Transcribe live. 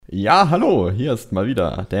Ja, hallo, hier ist mal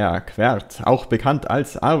wieder der Quert, auch bekannt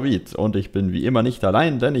als Arvid. Und ich bin wie immer nicht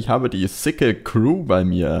allein, denn ich habe die sicke Crew bei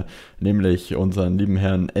mir. Nämlich unseren lieben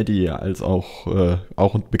Herrn Eddie, als auch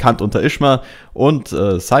bekannt unter Ishma. Und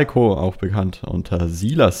Psycho, auch bekannt unter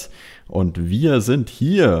Silas. Und wir sind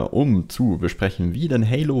hier, um zu besprechen, wie denn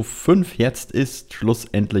Halo 5 jetzt ist,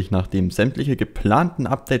 schlussendlich nachdem sämtliche geplanten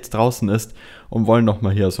Updates draußen ist, und wollen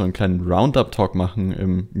nochmal hier so einen kleinen Roundup-Talk machen,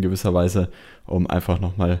 in gewisser Weise, um einfach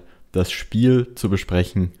nochmal das Spiel zu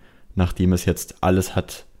besprechen, nachdem es jetzt alles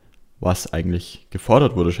hat, was eigentlich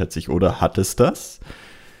gefordert wurde, schätze ich. Oder hat es das?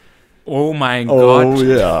 Oh mein Gott,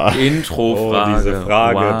 ja. Introfrage. Diese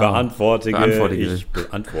Frage wow. beantworte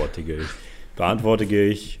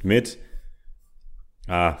ich mit.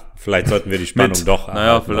 Vielleicht sollten wir die Spannung doch.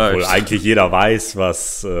 Naja, vielleicht. Obwohl eigentlich jeder weiß,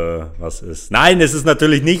 was ist. Nein, es ist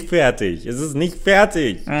natürlich nicht fertig. Es ist nicht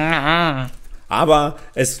fertig. Aber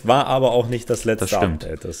es war aber auch nicht das letzte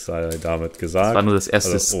Update, das sei damit gesagt. Es war nur das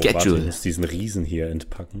erste Schedule. Warte, ich muss diesen Riesen hier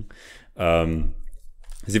entpacken.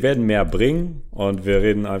 Sie werden mehr bringen und wir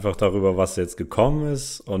reden einfach darüber, was jetzt gekommen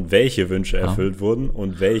ist und welche Wünsche erfüllt wurden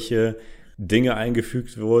und welche Dinge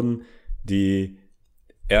eingefügt wurden, die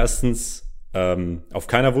erstens auf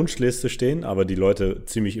keiner Wunschliste stehen, aber die Leute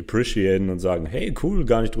ziemlich appreciaten und sagen, hey, cool,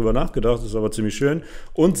 gar nicht drüber nachgedacht, ist aber ziemlich schön.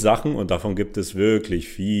 Und Sachen, und davon gibt es wirklich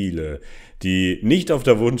viele, die nicht auf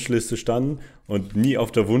der Wunschliste standen und nie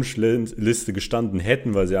auf der Wunschliste gestanden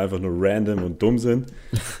hätten, weil sie einfach nur random und dumm sind.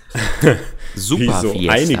 Super Wie so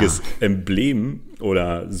Fiesta. einiges Emblem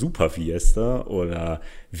oder Super Fiesta oder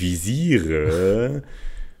Visiere,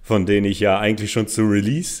 von denen ich ja eigentlich schon zu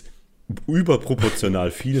Release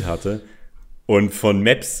überproportional viel hatte. Und von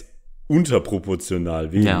Maps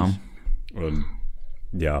unterproportional wenig. Ja. Und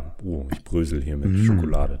ja, ich brösel hier mit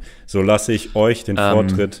Schokolade. So lasse ich euch den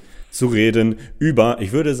Vortritt zu reden über,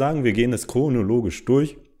 ich würde sagen, wir gehen es chronologisch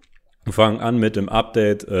durch. Wir fangen an mit dem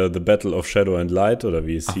Update The Battle of Shadow and Light, oder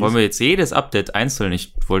wie es hieß. Wollen wir jetzt jedes Update einzeln?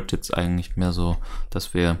 Ich wollte jetzt eigentlich mehr so,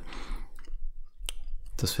 dass wir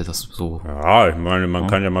das so... Ja, ich meine, man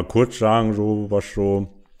kann ja mal kurz sagen, so was so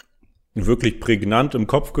wirklich prägnant im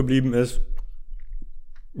Kopf geblieben ist,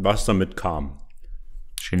 was damit kam.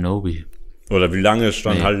 Shinobi. Oder wie lange es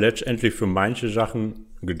dann halt letztendlich für manche Sachen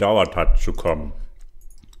gedauert hat zu kommen.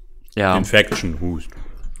 Ja. Infection, Hust.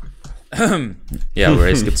 Ja,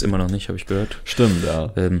 Race gibt's immer noch nicht, habe ich gehört. Stimmt,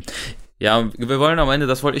 ja. Ja, wir wollen am Ende,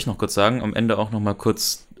 das wollte ich noch kurz sagen, am Ende auch noch mal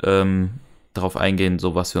kurz darauf eingehen,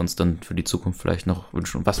 so was wir uns dann für die Zukunft vielleicht noch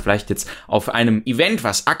wünschen und was vielleicht jetzt auf einem Event,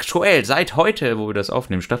 was aktuell seit heute, wo wir das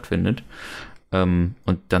aufnehmen, stattfindet, und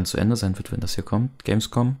dann zu Ende sein wird, wenn das hier kommt,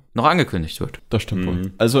 Gamescom, noch angekündigt wird. Das stimmt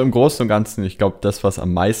wohl. Also im Großen und Ganzen, ich glaube, das, was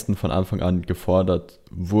am meisten von Anfang an gefordert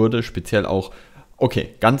wurde, speziell auch,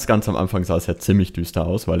 okay, ganz am Anfang sah es ja ziemlich düster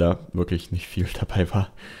aus, weil da wirklich nicht viel dabei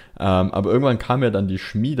war. Aber irgendwann kam ja dann die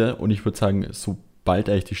Schmiede und ich würde sagen, sobald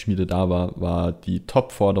eigentlich die Schmiede da war, war die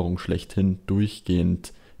Top-Forderung schlechthin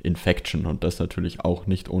durchgehend Infection und das natürlich auch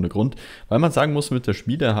nicht ohne Grund, weil man sagen muss, mit der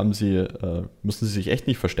Schmiede mussten sie sich echt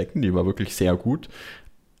nicht verstecken, die war wirklich sehr gut,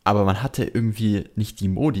 aber man hatte irgendwie nicht die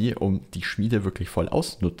Modi, um die Schmiede wirklich voll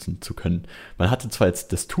ausnutzen zu können. Man hatte zwar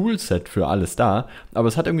jetzt das Toolset für alles da, aber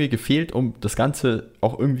es hat irgendwie gefehlt, um das Ganze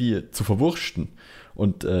auch irgendwie zu verwurschten.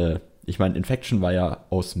 Und ich meine, Infection war ja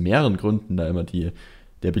aus mehreren Gründen da immer der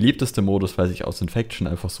beliebteste Modus, weil sich aus Infection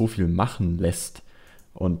einfach so viel machen lässt.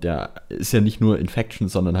 Und der ist ja nicht nur Infection,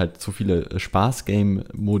 sondern halt so viele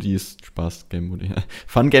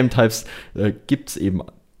Fun-Game-Types gibt es eben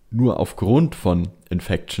nur aufgrund von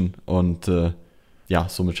Infection. Und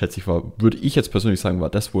somit schätze ich, würde ich jetzt persönlich sagen, war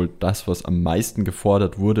das wohl das, was am meisten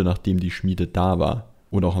gefordert wurde, nachdem die Schmiede da war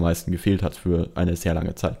und auch am meisten gefehlt hat für eine sehr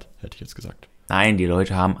lange Zeit, hätte ich jetzt gesagt. Nein, die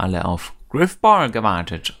Leute haben alle auf Griffball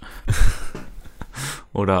gewartet.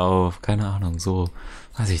 Oder auf, keine Ahnung, so...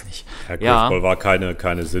 Weiß ich nicht. Griffball war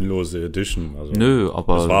keine sinnlose Edition. Also, nö,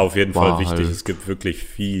 aber... Das war auf jeden Fall wichtig. Halt. Es gibt wirklich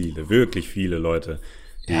viele Leute,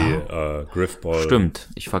 die Griffball... Stimmt,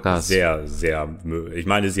 ich vergaß. Sehr, sehr... Ich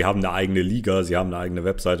meine, sie haben eine eigene Liga, sie haben eine eigene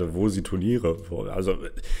Webseite, wo sie Turniere... Also,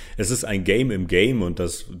 es ist ein Game im Game und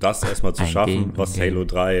das erstmal zu schaffen, was Halo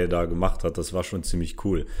 3 da gemacht hat, das war schon ziemlich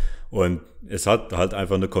cool. Und es hat halt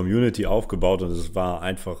einfach eine Community aufgebaut und es war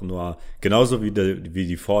einfach nur... Genauso wie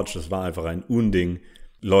die Forge, es war einfach ein Unding,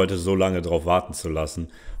 Leute so lange drauf warten zu lassen.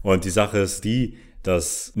 Und die Sache ist die,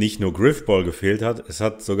 dass nicht nur Griffball gefehlt hat, es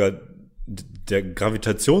hat sogar der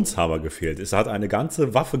Gravitationshammer gefehlt. Es hat eine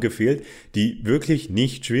ganze Waffe gefehlt, die wirklich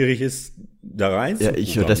nicht schwierig ist, da rein zu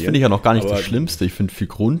programmieren. Das finde ich ja noch gar nicht das Schlimmste. Ich finde viel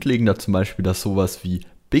grundlegender zum Beispiel, dass sowas wie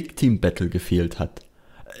Big Team Battle gefehlt hat.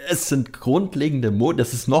 es sind grundlegende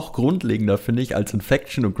das ist noch grundlegender, finde ich, als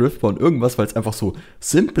Infection und Griffball und irgendwas, weil es einfach so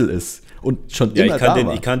simpel ist und schon immer da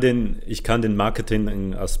war. Ich kann den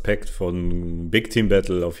Marketing-Aspekt von Big Team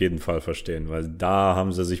Battle auf jeden Fall verstehen, weil da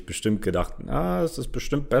haben sie sich bestimmt gedacht, es ist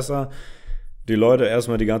bestimmt besser, die Leute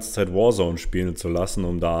erstmal die ganze Zeit Warzone spielen zu lassen,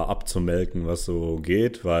 um da abzumelken, was so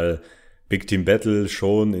geht, weil Big Team Battle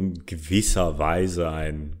schon in gewisser Weise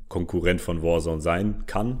ein Konkurrent von Warzone sein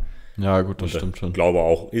kann. Ja, gut, das stimmt schon. Ich glaube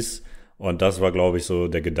auch ist. Und das war, glaube ich, so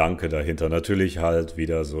der Gedanke dahinter. Natürlich halt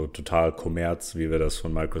wieder so total Kommerz, wie wir das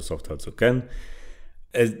von Microsoft halt so kennen.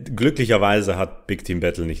 Glücklicherweise hat Big Team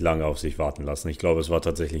Battle nicht lange auf sich warten lassen. Ich glaube, es war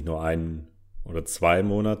tatsächlich nur 1 oder 2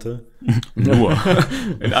 Monate. Nur.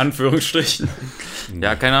 In Anführungsstrichen.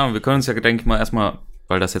 Ja, keine Ahnung. Wir können uns ja, denke ich mal, erstmal,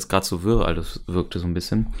 weil das jetzt gerade so wirr alles wirkte so ein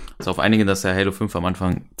bisschen, also auf einigen, dass der Halo 5 am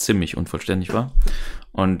Anfang ziemlich unvollständig war.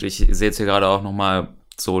 Und ich sehe jetzt hier gerade auch nochmal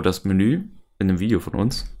so das Menü in einem Video von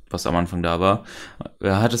uns, was am Anfang da war.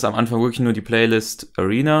 Er hat es am Anfang wirklich nur die Playlist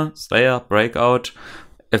Arena, Slayer, Breakout,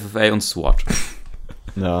 FFA und SWAT.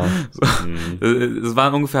 Ja. So. Es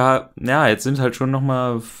waren ungefähr, ja, jetzt sind halt schon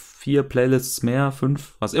nochmal 4 Playlists mehr,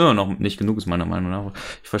 5, was immer noch nicht genug ist, meiner Meinung nach.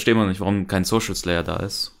 Ich verstehe mal nicht, warum kein Social Slayer da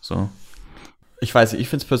ist. So. Ich weiß nicht, ich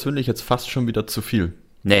finde es persönlich jetzt fast schon wieder zu viel.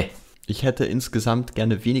 Nee. Ich hätte insgesamt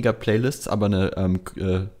gerne weniger Playlists, aber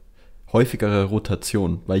eine häufigere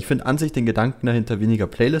Rotation. Weil ich finde an sich den Gedanken dahinter, weniger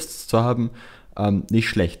Playlists zu haben, nicht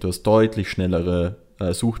schlecht. Du hast deutlich schnellere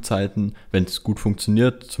Suchzeiten, wenn es gut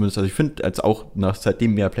funktioniert. Zumindest, also ich finde jetzt auch,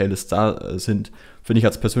 seitdem mehr Playlists da sind, finde ich,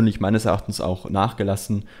 hat es persönlich meines Erachtens auch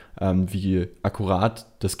nachgelassen, wie akkurat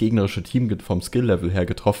das gegnerische Team vom Skill-Level her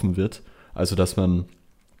getroffen wird. Also, dass man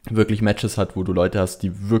wirklich Matches hat, wo du Leute hast,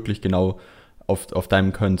 die wirklich genau auf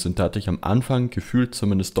deinem Können sind. Da hatte ich am Anfang gefühlt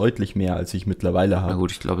zumindest deutlich mehr, als ich mittlerweile habe. Na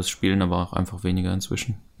gut, ich glaube, es spielen aber auch einfach weniger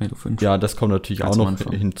inzwischen. Halo 5. Ja, das kommt natürlich auch noch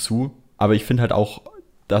hinzu. Aber ich finde halt auch,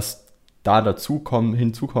 dass da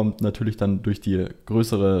hinzukommt natürlich dann durch die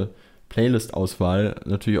größere Playlist-Auswahl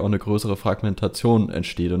natürlich auch eine größere Fragmentation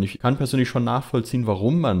entsteht. Und ich kann persönlich schon nachvollziehen,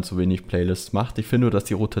 warum man so wenig Playlists macht. Ich finde nur, dass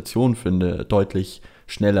die Rotation, deutlich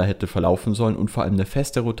schneller hätte verlaufen sollen und vor allem eine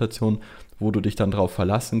feste Rotation, wo du dich dann drauf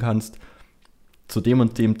verlassen kannst, zu dem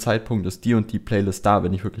und dem Zeitpunkt ist die und die Playlist da,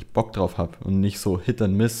 wenn ich wirklich Bock drauf habe und nicht so Hit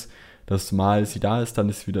and Miss, dass mal sie da ist, dann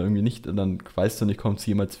ist sie wieder irgendwie nicht und dann weißt du nicht, kommt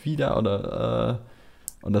sie jemals wieder oder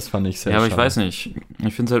und das fand ich sehr schade. Ja, aber ich weiß nicht.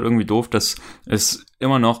 Ich finde es halt irgendwie doof, dass es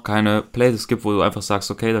immer noch keine Playlist gibt, wo du einfach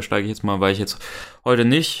sagst, okay, da steige ich jetzt mal, weil ich jetzt heute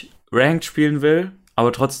nicht Ranked spielen will,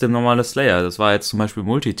 aber trotzdem normale Slayer. Das war jetzt zum Beispiel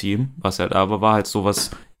Multiteam, was halt aber war halt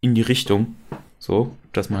sowas in die Richtung. So,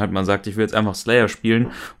 dass man halt mal sagt, ich will jetzt einfach Slayer spielen,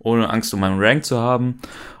 ohne Angst um meinen Rank zu haben.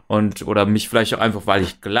 Oder mich vielleicht auch einfach, weil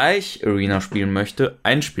ich gleich Arena spielen möchte,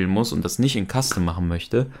 einspielen muss und das nicht in Custom machen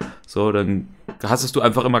möchte. So, dann hast du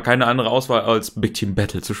einfach immer keine andere Auswahl, als Big Team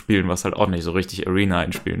Battle zu spielen, was halt auch nicht so richtig Arena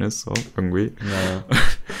einspielen ist, so, irgendwie. Ja.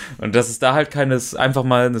 Und dass es da halt einfach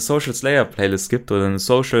mal eine Social Slayer Playlist gibt oder eine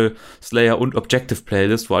Social Slayer und Objective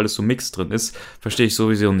Playlist, wo alles so Mix drin ist, verstehe ich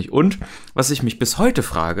sowieso nicht. Und, was ich mich bis heute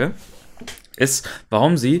frage, ist,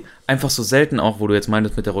 warum sie einfach so selten auch, wo du jetzt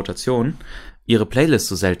meintest mit der Rotation, ihre Playlist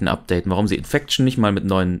so selten updaten, warum sie Infection nicht mal mit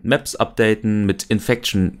neuen Maps updaten, mit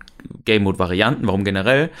Infection Game Mode Varianten, warum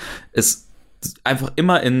generell es einfach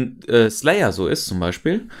immer in Slayer so ist zum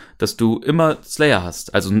Beispiel, dass du immer Slayer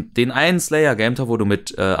hast, also den einen Slayer Game Tag, wo du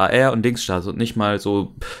mit AR und Dings startest und nicht mal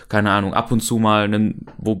so, keine Ahnung, ab und zu mal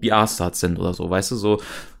wo BR-Starts sind oder so, weißt du, so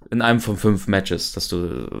in einem von 5 Matches, das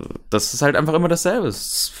ist halt einfach immer dasselbe.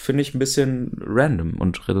 Das finde ich ein bisschen random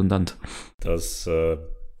und redundant. Das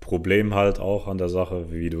Problem halt auch an der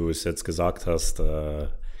Sache, wie du es jetzt gesagt hast,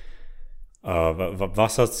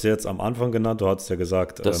 was hast du jetzt am Anfang genannt? Du hast ja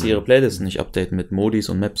gesagt, dass sie ihre Playlist nicht updaten mit Modis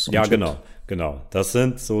und Maps und ja, Shit. genau. Das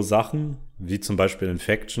sind so Sachen, wie zum Beispiel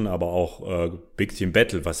Infection, aber auch Big Team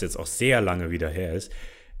Battle, was jetzt auch sehr lange wieder her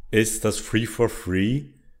ist, dass Free for Free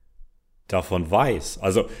davon weiß.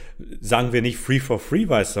 Also sagen wir nicht Free for Free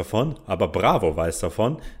weiß davon, aber Bravo weiß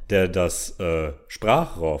davon, der das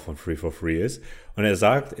Sprachrohr von Free for Free ist. Und er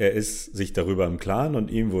sagt, er ist sich darüber im Klaren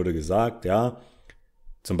und ihm wurde gesagt, ja,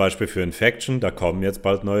 zum Beispiel für Infection, da kommen jetzt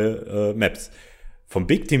bald neue Maps. Vom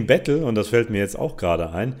Big Team Battle, und das fällt mir jetzt auch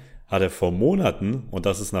gerade ein, hat er vor Monaten, und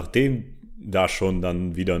das ist nachdem da schon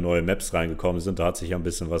dann wieder neue Maps reingekommen sind, da hat sich ja ein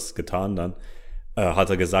bisschen was getan dann, hat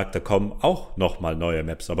er gesagt, da kommen auch nochmal neue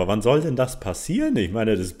Maps. Aber wann soll denn das passieren? Ich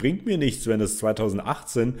meine, das bringt mir nichts, wenn es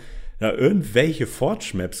 2018 irgendwelche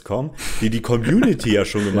Forge-Maps kommen, die Community ja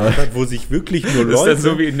schon gemacht hat, wo sich wirklich nur Leute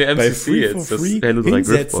so wie in der MCC bei Free for Free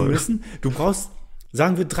hinsetzen müssen. Du brauchst,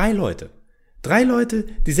 sagen wir, 3 Leute. 3 Leute,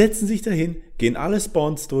 die setzen sich dahin, gehen alle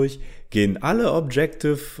Spawns durch, gehen alle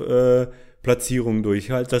Objective-Platzierungen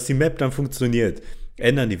durch, halt, dass die Map dann funktioniert.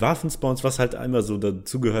 Ändern die Waffenspawns, was halt einmal so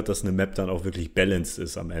dazu gehört, dass eine Map dann auch wirklich balanced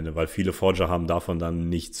ist am Ende, weil viele Forger haben davon dann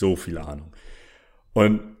nicht so viel Ahnung.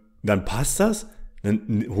 Und dann passt das,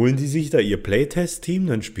 dann holen die sich da ihr Playtest-Team,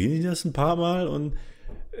 dann spielen die das ein paar Mal und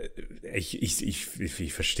ich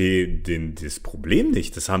verstehe das Problem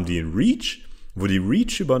nicht. Das haben die in Reach, wo die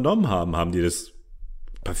Reach übernommen haben die das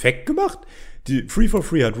perfekt gemacht. Die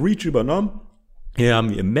Free4Free hat Reach übernommen. Die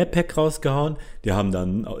haben ihr Map-Pack rausgehauen, die haben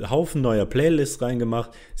dann einen Haufen neuer Playlists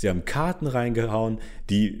reingemacht, sie haben Karten reingehauen,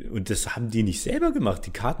 und das haben die nicht selber gemacht,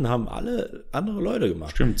 die Karten haben alle andere Leute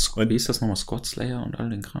gemacht. Stimmt, und wie ist das nochmal, Squad Slayer und all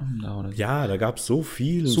den Kram da? Oder? Ja, da gab es so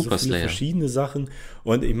viel, Super so viele Slayer. verschiedene Sachen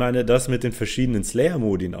und ich meine, das mit den verschiedenen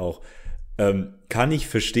Slayer-Modien auch, kann ich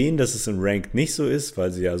verstehen, dass es in Ranked nicht so ist,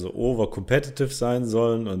 weil sie ja so over-competitive sein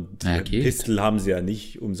sollen und Pistol haben sie ja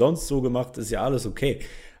nicht umsonst so gemacht, ist ja alles okay.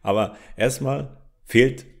 Aber erstmal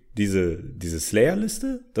fehlt diese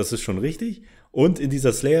Slayer-Liste, das ist schon richtig. Und in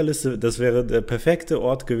dieser Slayer-Liste, das wäre der perfekte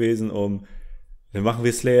Ort gewesen, dann machen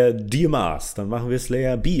wir Slayer DMRs, dann machen wir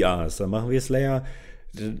Slayer BRs, dann machen wir Slayer,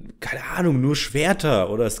 keine Ahnung, nur Schwerter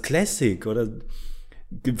oder das Classic oder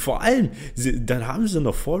vor allem, dann haben sie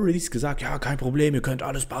noch vor Release gesagt, ja, kein Problem, ihr könnt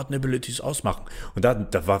alles Partner-Abilities ausmachen. Und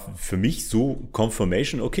da war für mich so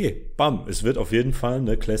Confirmation, okay, bam, es wird auf jeden Fall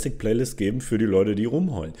eine Classic-Playlist geben für die Leute, die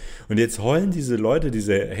rumheulen. Und jetzt heulen diese Leute,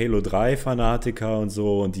 diese Halo 3-Fanatiker und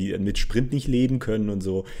so, und die mit Sprint nicht leben können und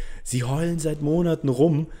so, sie heulen seit Monaten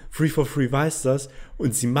rum, Free4Free weiß das,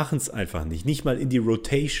 und sie machen es einfach nicht mal in die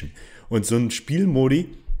Rotation. Und so ein Spielmodi,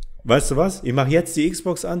 weißt du was? Ich mache jetzt die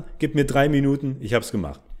Xbox an, gib mir 3 Minuten, ich hab's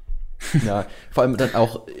gemacht. Ja, vor allem dann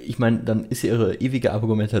auch, ich meine, dann ist ja ihre ewige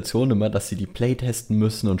Argumentation immer, dass sie die Play testen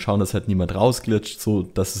müssen und schauen, dass halt niemand rausglitscht, so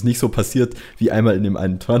dass es nicht so passiert wie einmal in dem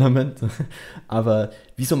einen Tournament. Aber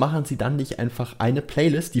wieso machen sie dann nicht einfach eine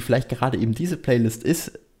Playlist, die vielleicht gerade eben diese Playlist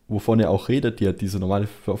ist, wovon er auch redet, die hat diese normale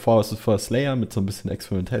for Slayer mit so ein bisschen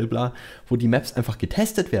experimentell bla, wo die Maps einfach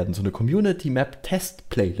getestet werden, so eine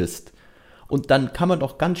Community-Map-Test-Playlist. Und dann kann man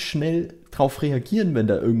doch ganz schnell drauf reagieren, wenn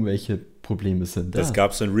da irgendwelche Probleme sind. Das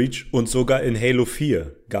gab es in Reach und sogar in Halo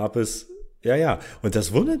 4 gab es, ja. Und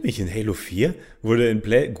das wundert mich, in Halo 4 wurde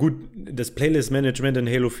das Playlist-Management in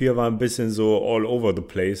Halo 4 war ein bisschen so all over the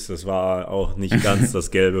place. Das war auch nicht ganz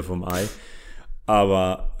das Gelbe vom Ei.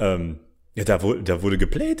 Aber ja, da wurde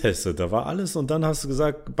geplaytestet, da war alles und dann hast du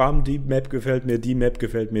gesagt, bam, die Map gefällt mir, die Map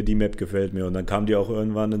gefällt mir, die Map gefällt mir und dann kam die auch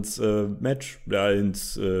irgendwann ins Match,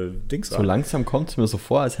 ins Dings rein. So langsam kommt es mir so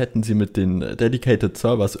vor, als hätten sie mit den Dedicated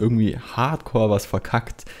Servers irgendwie hardcore was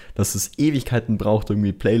verkackt, dass es Ewigkeiten braucht,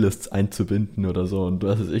 irgendwie Playlists einzubinden oder so und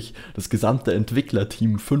das gesamte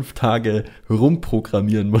Entwicklerteam 5 Tage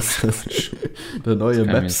rumprogrammieren muss, dass da neue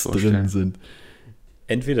Maps drin sind.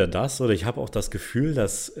 Entweder das oder ich habe auch das Gefühl,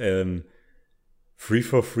 dass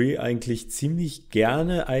Free4Free eigentlich ziemlich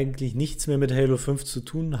gerne eigentlich nichts mehr mit Halo 5 zu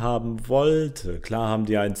tun haben wollte. Klar haben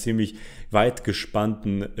die einen ziemlich weit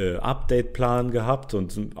gespannten Update-Plan gehabt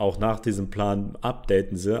und auch nach diesem Plan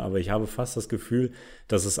updaten sie, aber ich habe fast das Gefühl,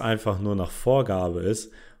 dass es einfach nur nach Vorgabe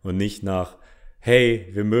ist und nicht nach, hey,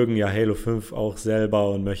 wir mögen ja Halo 5 auch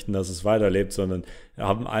selber und möchten, dass es weiterlebt, sondern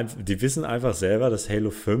die wissen einfach selber, dass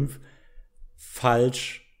Halo 5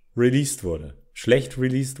 falsch released wurde, schlecht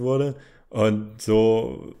released wurde. Und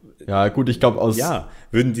so. Ja, gut, ich glaube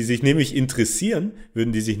würden die sich nämlich interessieren,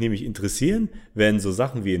 wenn so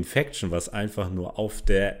Sachen wie Infection, was einfach nur auf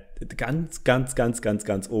der ganz, ganz, ganz, ganz,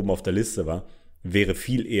 ganz oben auf der Liste war, wäre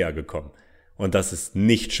viel eher gekommen. Und das ist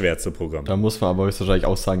nicht schwer zu programmieren. Da muss man aber höchstwahrscheinlich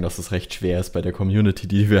auch sagen, dass es recht schwer ist, bei der Community,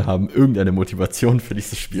 die wir haben, irgendeine Motivation für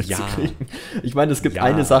dieses Spiel zu kriegen. Ich meine, es gibt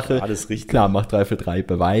eine Sache, alles richtig. Klar, macht 343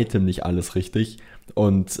 bei weitem nicht alles richtig.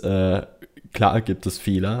 Und klar gibt es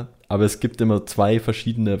Fehler, aber es gibt immer 2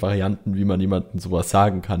 verschiedene Varianten, wie man jemandem sowas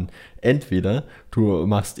sagen kann. Entweder du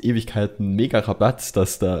machst Ewigkeiten mega Rabatt,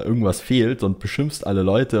 dass da irgendwas fehlt und beschimpfst alle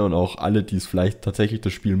Leute und auch alle, die es vielleicht tatsächlich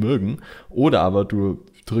das Spiel mögen, oder aber du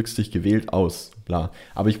drückst dich gewählt aus, bla.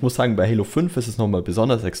 Aber ich muss sagen, bei Halo 5 ist es nochmal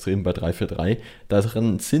besonders extrem bei 343.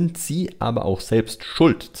 Daran sind sie aber auch selbst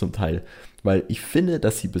schuld zum Teil. Weil ich finde,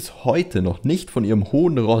 dass sie bis heute noch nicht von ihrem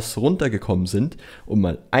hohen Ross runtergekommen sind und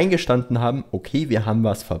mal eingestanden haben, okay, wir haben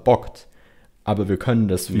was verbockt, aber wir können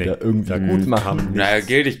das wieder irgendwie gut machen. Naja,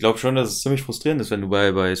 Geld, ich glaube schon, dass es ziemlich frustrierend ist, wenn du bei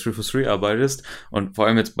 343 arbeitest und vor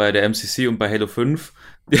allem jetzt bei der MCC und bei Halo 5,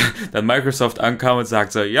 dann Microsoft ankam und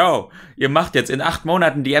sagt so, yo, ihr macht jetzt in 8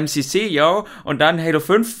 Monaten die MCC, yo, und dann Halo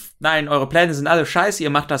 5, nein, eure Pläne sind alle scheiße, ihr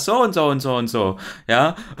macht das so und so und so und so,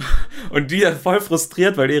 ja, und die dann voll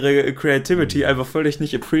frustriert, weil ihre Creativity einfach völlig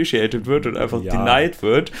nicht appreciated wird und einfach denied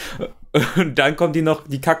wird, und dann kommt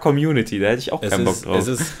die Kack-Community, da hätte ich auch keinen Bock drauf. Es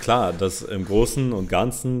ist klar, dass im Großen und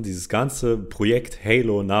Ganzen dieses ganze Projekt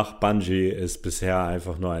Halo nach Bungie ist bisher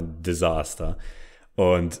einfach nur ein Desaster,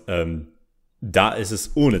 und da ist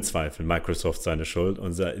es ohne Zweifel Microsoft seine Schuld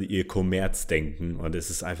und ihr Kommerzdenken, und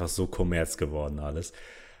es ist einfach so Kommerz geworden alles.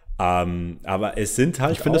 Aber es sind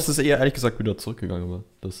halt ich finde, dass das eher ehrlich gesagt wieder zurückgegangen war.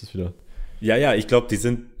 Das ist wieder. Ja, ich glaube, die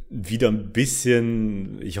sind wieder ein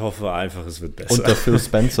bisschen, ich hoffe einfach, es wird besser. Und der Phil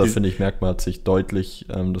Spencer, finde ich, merkt man, hat sich deutlich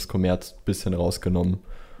das Kommerz ein bisschen rausgenommen.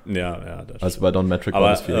 Ja, das also bei Don Metric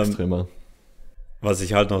war das viel extremer. Was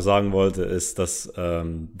ich halt noch sagen wollte, ist, dass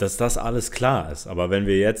das alles klar ist. Aber wenn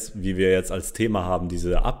wir jetzt, wie wir jetzt als Thema haben,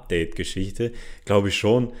 diese Update-Geschichte, glaube ich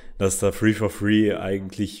schon, dass da Free for Free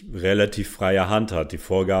eigentlich relativ freie Hand hat. Die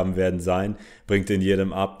Vorgaben werden sein, bringt in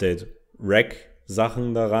jedem Update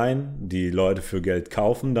Rack-Sachen da rein, die Leute für Geld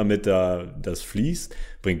kaufen, damit da das fließt,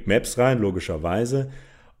 bringt Maps rein, logischerweise.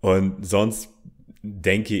 Und sonst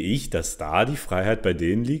denke ich, dass da die Freiheit bei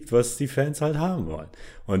denen liegt, was die Fans halt haben wollen.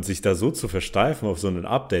 Und sich da so zu versteifen auf so einen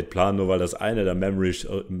Update-Plan, nur weil das eine der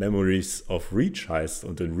Memories of Reach heißt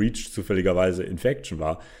und in Reach zufälligerweise Infection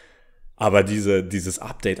war, aber dieses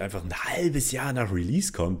Update einfach ein halbes Jahr nach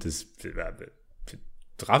Release kommt, das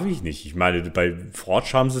traf ich nicht. Ich meine, bei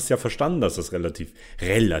Forge haben sie es ja verstanden, dass das relativ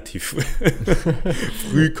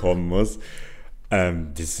früh kommen muss.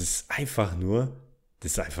 Das ist einfach nur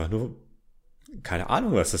keine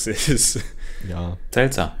Ahnung, was das ist. Ja.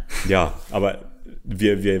 Seltsam. Ja, aber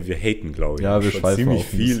wir haten, glaube ich. Ja, wir schweifen ziemlich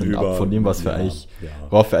viel über ab von dem, was wir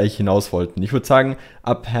worauf wir eigentlich hinaus wollten. Ich würde sagen,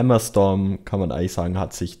 ab Hammerstorm kann man eigentlich sagen,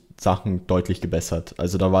 hat sich Sachen deutlich gebessert.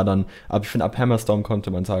 Also da war dann, aber ich finde, ab Hammerstorm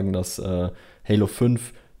konnte man sagen, dass Halo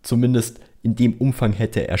 5 zumindest in dem Umfang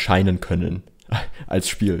hätte erscheinen können als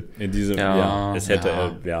Spiel. In diesem, es hätte,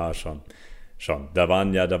 schon. Da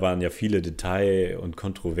waren ja viele Detail- und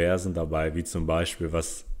Kontroversen dabei, wie zum Beispiel,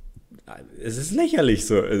 es ist lächerlich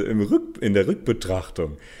so in der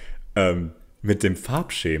Rückbetrachtung, mit dem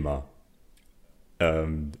Farbschema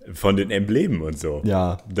von den Emblemen und so.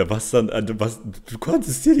 Ja. Da war's dann, du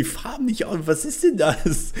konntest dir die Farben nicht aus. Was ist denn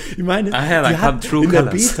das? Ich meine, da kam True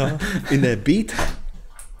Colors. In der Beta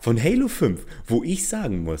von Halo 5, wo ich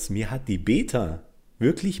sagen muss, mir hat die Beta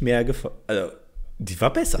wirklich mehr gefallen. Also, die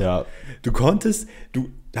war besser. Ja. Du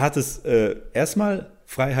hattest erstmal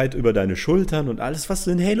Freiheit über deine Schultern und alles, was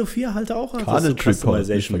du in Halo 4 halt auch hast. Carnage Report,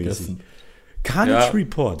 nicht vergessen. Carnage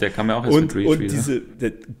Report. Der kam ja auch jetzt mit Reach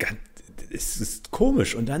es ist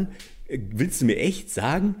komisch. Und dann willst du mir echt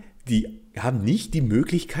sagen, die haben nicht die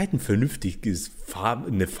Möglichkeit, eine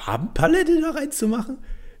Farbenpalette da reinzumachen?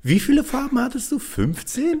 Wie viele Farben hattest du?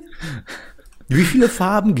 15? Wie viele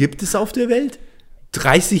Farben gibt es auf der Welt?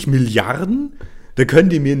 30 Milliarden? Da können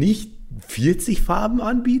die mir nicht 40 Farben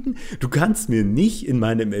anbieten? Du kannst mir nicht in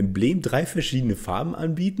meinem Emblem 3 verschiedene Farben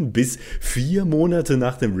anbieten, bis 4 Monate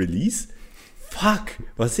nach dem Release? Fuck,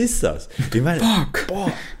 was ist das? Ich meine,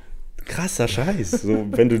 boah, krasser Scheiß, so,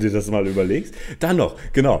 wenn du dir das mal überlegst. Dann noch,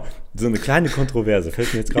 genau, so eine kleine Kontroverse,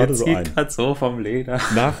 fällt mir jetzt gerade so ein. Grad so vom Leder.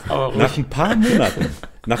 Nach ein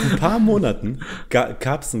paar Monaten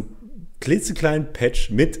gab es einen klitzekleinen Patch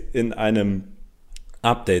mit in einem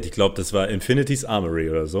Update, ich glaube, das war Infinity's Armory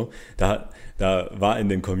oder so. Da war in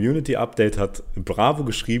dem Community-Update, hat Bravo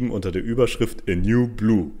geschrieben unter der Überschrift A New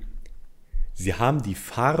Blue. Sie haben die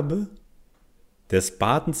Farbe der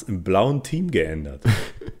Spartans im blauen Team geändert.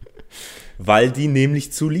 Weil die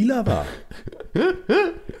nämlich zu lila war.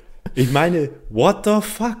 Ich meine, what the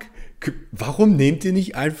fuck? Warum nehmt ihr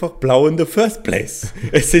nicht einfach blau in the first place?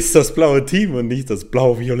 Es ist das blaue Team und nicht das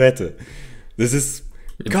blau-violette. Das ist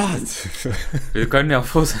Gott. Wir können ja auch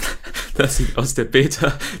froh sein, dass sie aus der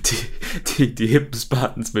Beta die hippen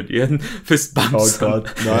Spartans mit ihren Fistbumps. Oh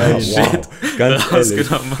Gott, nein.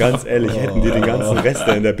 Wow. Ganz ehrlich, hätten die den ganzen Rest,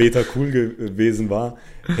 der in der Beta cool gewesen war,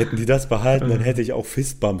 hätten die das behalten, dann hätte ich auch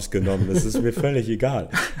Fistbumps genommen. Das ist mir völlig egal.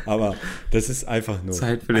 Aber das ist einfach nur,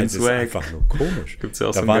 Zeit für den Swag. Ist einfach nur komisch. Gibt's ja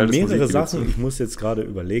auch da so waren mehrere Sachen. Ich muss jetzt gerade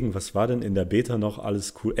überlegen, was war denn in der Beta noch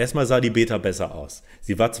alles cool? Erstmal sah die Beta besser aus.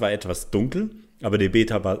 Sie war zwar etwas dunkel, aber die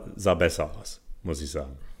Beta sah besser aus, muss ich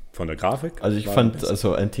sagen. Von der Grafik. Also ich fand,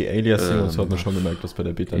 Anti-Aliasing und so hat man schon gemerkt, dass bei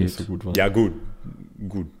der Beta nicht so gut war. Ja, gut,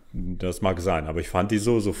 das mag sein, aber ich fand die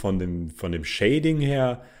so von dem Shading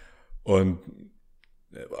her und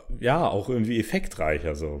ja, auch irgendwie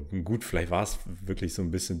effektreicher. So. Gut, vielleicht war es wirklich so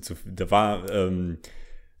ein bisschen zu. Da war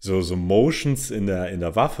so Motions in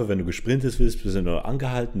der Waffe, wenn du gesprintet bist, bis du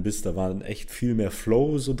angehalten bist, da war echt viel mehr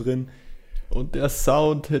Flow so drin. Und der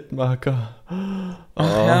Sound-Hitmarker.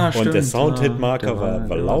 Und der Sound-Hitmarker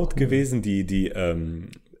war laut gewesen. Die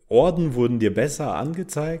Orden wurden dir besser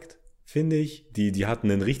angezeigt, finde ich. Die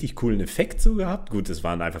hatten einen richtig coolen Effekt so gehabt. Gut, es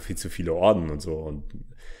waren einfach viel zu viele Orden und so. Und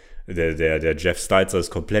der Jeff Stites ist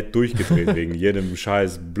komplett durchgedreht wegen jedem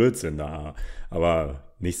scheiß Blödsinn da. Aber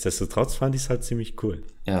nichtsdestotrotz fand ich es halt ziemlich cool.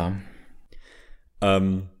 Ja.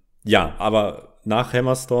 Ja, aber nach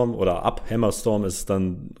Hammerstorm oder ab Hammerstorm ist es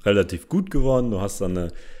dann relativ gut geworden. Du hast dann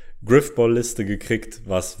eine Griffball-Liste gekriegt,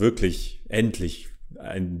 was wirklich endlich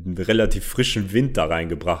einen relativ frischen Wind da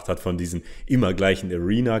reingebracht hat von diesen immer gleichen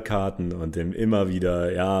Arena-Karten und dem immer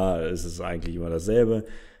wieder, ja, es ist eigentlich immer dasselbe.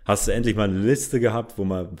 Hast du endlich mal eine Liste gehabt, wo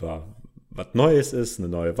mal was Neues ist, eine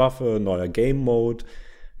neue Waffe, ein neuer Game-Mode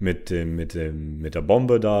mit der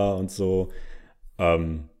Bombe da und so.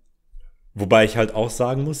 Wobei ich halt auch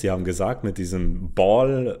sagen muss, sie haben gesagt, mit diesem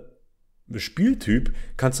Ball-Spieltyp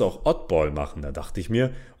kannst du auch Oddball machen. Da dachte ich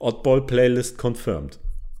mir, Oddball-Playlist confirmed.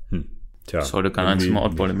 Tja. Ich sollte kein einziges Mal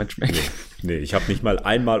Oddball im Matchmaking. Nee, ich habe nicht mal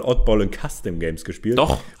einmal Oddball in Custom Games gespielt.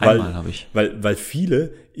 Doch, einmal habe ich. Weil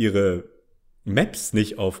viele ihre Maps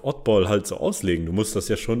nicht auf Oddball halt so auslegen. Du musst das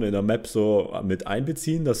ja schon in der Map so mit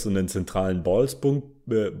einbeziehen, dass du einen zentralen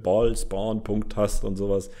Ball-Spawn-Punkt hast und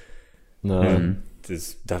sowas. Da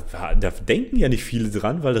denken ja nicht viele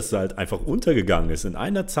dran, weil das halt einfach untergegangen ist. In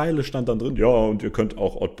einer Zeile stand dann drin, ja, und ihr könnt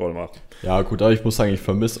auch Oddball machen. Ja, gut, aber ich muss sagen, ich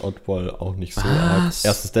vermisse Oddball auch nicht so arg.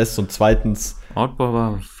 Erstens das und zweitens... Oddball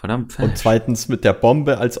war verdammt fett. Und zweitens mit der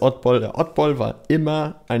Bombe als Oddball. Der Oddball war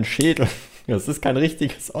immer ein Schädel. Das ist kein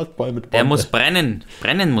richtiges Oddball mit Bombe. Er muss brennen.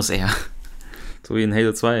 Brennen muss er. So wie in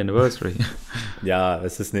Halo 2 Anniversary. Ja,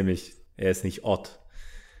 es ist nämlich, er ist nicht Odd.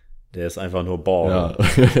 Der ist einfach nur Ball.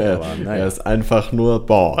 Ja, aber, naja. Er ist einfach nur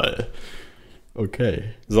Ball.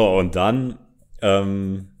 Okay. So, und dann,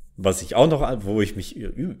 was ich auch noch,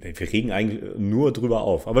 wir regen eigentlich nur drüber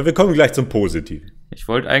auf, aber wir kommen gleich zum Positiven. Ich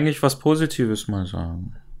wollte eigentlich was Positives mal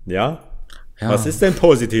sagen. Ja? Was ist denn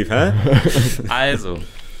positiv, hä? Also,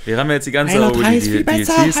 wir haben jetzt die ganze Halo 3 ist viel DLCs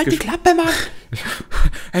besser, halt die Klappe, Mann.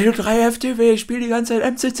 Halo 3 FTW, ich spiele die ganze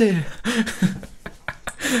Zeit MCC.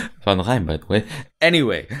 War ein Reim, by the way.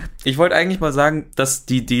 Anyway, ich wollte eigentlich mal sagen, dass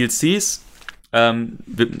die DLCs,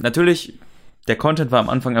 natürlich, der Content war am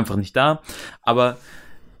Anfang einfach nicht da, aber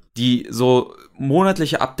die so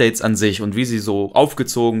monatliche Updates an sich und wie sie so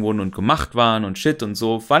aufgezogen wurden und gemacht waren und shit und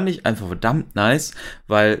so, fand ich einfach verdammt nice,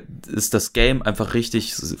 weil es das Game einfach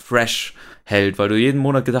richtig fresh hält, weil du jeden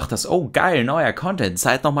Monat gedacht hast, oh geil, neuer Content,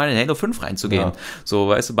 Zeit nochmal in Halo 5 reinzugehen. Ja. So,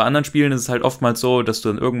 weißt du, bei anderen Spielen ist es halt oftmals so, dass du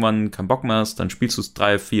dann irgendwann keinen Bock mehr hast, dann spielst du es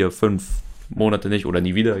 3, 4, 5 Monate nicht oder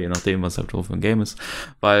nie wieder, je nachdem, was halt für ein Game ist,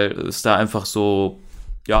 weil es da einfach so,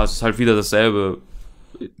 ja, es ist halt wieder dasselbe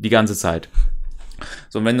die ganze Zeit.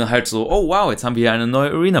 So, und wenn du halt so, oh wow, jetzt haben wir hier eine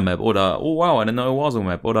neue Arena-Map oder oh wow, eine neue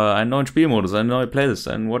Warzone-Map oder einen neuen Spielmodus, eine neue Playlist,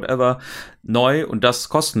 ein whatever, neu und das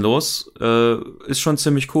kostenlos, ist schon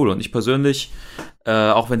ziemlich cool. Und ich persönlich,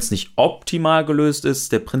 auch wenn es nicht optimal gelöst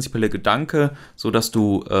ist, der prinzipielle Gedanke, so dass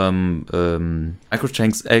du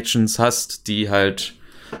Microtransactions hast, die halt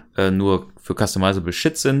nur für customizable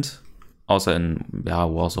Shit sind, außer in,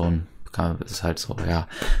 ja, Warzone, ist halt so, ja.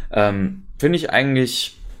 Finde ich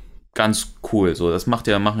eigentlich ganz cool. So, das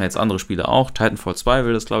machen jetzt andere Spiele auch. Titanfall 2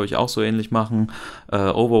 will das, glaube ich, auch so ähnlich machen.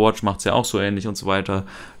 Overwatch macht es ja auch so ähnlich und so weiter.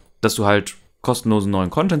 Dass du halt kostenlosen neuen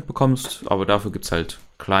Content bekommst, aber dafür gibt es halt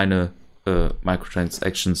kleine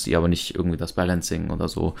Microtransactions, die aber nicht irgendwie das Balancing oder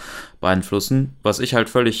so beeinflussen. Was ich halt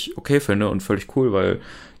völlig okay finde und völlig cool, weil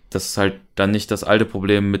das halt dann nicht das alte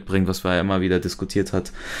Problem mitbringt, was wir ja immer wieder diskutiert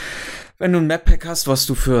hat. Wenn du ein Map-Pack hast, was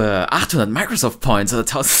du für 800 Microsoft Points oder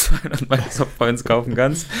 1200 Microsoft Points kaufen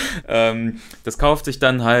kannst, das kaufen sich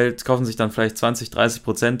dann vielleicht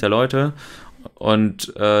 20-30% der Leute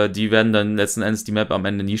und die werden dann letzten Endes die Map am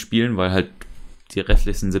Ende nie spielen, weil halt die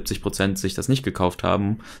restlichen 70% sich das nicht gekauft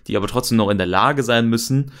haben, die aber trotzdem noch in der Lage sein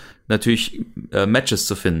müssen, natürlich Matches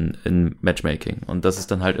zu finden in Matchmaking. Und das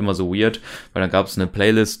ist dann halt immer so weird, weil dann gab es eine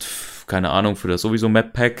Playlist, keine Ahnung, für das sowieso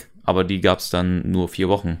Map-Pack, aber die gab es dann nur 4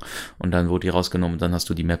 Wochen und dann wurde die rausgenommen und dann hast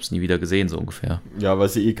du die Maps nie wieder gesehen, so ungefähr. Ja, weil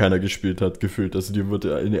sie keiner gespielt hat, gefühlt. Also die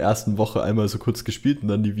wurde in der ersten Woche einmal so kurz gespielt und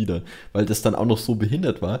dann nie wieder. Weil das dann auch noch so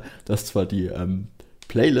behindert war, dass zwar die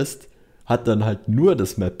Playlist hat dann halt nur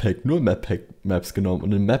das Map-Pack, nur Map-Pack-Maps genommen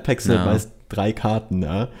und in Map-Packs sind meist 3 Karten,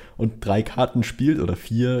 ja, und 3 Karten spielt oder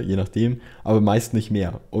 4, je nachdem, aber meist nicht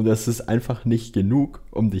mehr. Und das ist einfach nicht genug,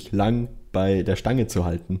 um dich lang bei der Stange zu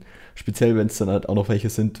halten. Speziell, wenn es dann halt auch noch welche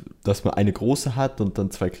sind, dass man eine große hat und dann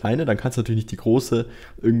 2 kleine, dann kannst du natürlich nicht die große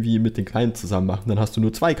irgendwie mit den kleinen zusammen machen, dann hast du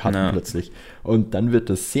nur 2 Karten plötzlich. Und dann wird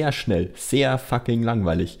das sehr schnell, sehr fucking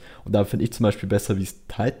langweilig. Und da finde ich zum Beispiel besser, wie es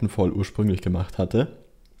Titanfall ursprünglich gemacht hatte,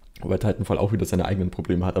 wobei Titanfall auch wieder seine eigenen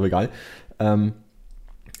Probleme hat, aber egal,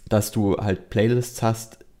 dass du halt Playlists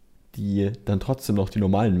hast, die dann trotzdem noch die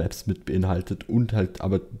normalen Maps mit beinhaltet und halt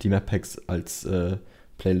aber die Map-Packs als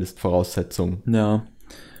Playlist-Voraussetzung. Ja.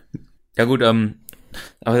 Ja gut,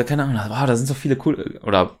 aber keine Ahnung, da sind so viele coole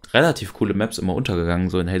oder relativ coole Maps immer untergegangen,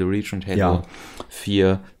 so in Halo Reach und Halo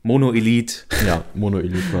 4. Mono Elite. Ja, Mono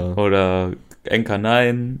Elite war. Oder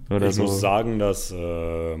NK9 oder ich so. Ich muss sagen, dass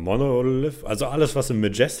Monolith, also alles, was im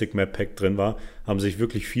Majestic Map Pack drin war, haben sich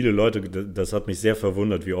wirklich viele Leute, das hat mich sehr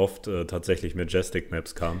verwundert, wie oft tatsächlich Majestic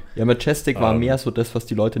Maps kamen. Ja, Majestic war mehr so das, was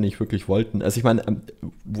die Leute nicht wirklich wollten. Also ich meine,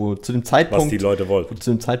 zu dem Zeitpunkt, was die Leute wollten.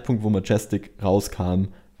 Zu dem Zeitpunkt, wo Majestic rauskam,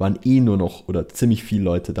 waren nur noch oder ziemlich viele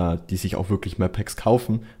Leute da, die sich auch wirklich Map Packs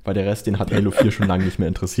kaufen, weil der Rest, den hat Halo 4 schon lange nicht mehr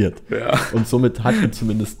interessiert. Ja. Und somit hatten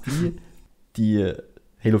zumindest die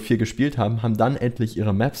Halo 4 gespielt haben dann endlich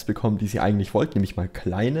ihre Maps bekommen, die sie eigentlich wollten, nämlich mal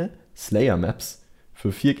kleine Slayer-Maps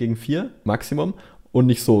für 4 gegen 4 Maximum und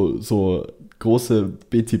nicht so große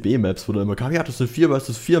BTB-Maps, wo dann immer kam, ja, das sind 4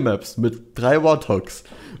 vs 4 Maps mit 3 Warthogs.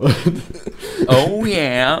 Und oh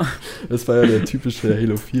yeah! Das war ja der typische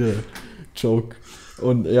Halo 4-Joke.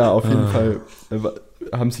 Und ja, auf jeden Fall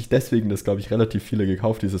haben sich deswegen das, glaube ich, relativ viele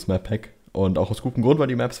gekauft, dieses Map-Pack. Und auch aus gutem Grund, weil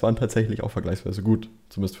die Maps waren tatsächlich auch vergleichsweise gut.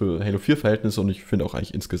 Zumindest für Halo 4-Verhältnisse und ich finde auch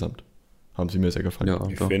eigentlich insgesamt haben sie mir sehr gefallen. Ja,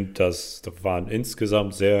 ich finde, das waren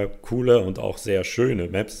insgesamt sehr coole und auch sehr schöne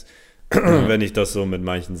Maps. Wenn ich das so mit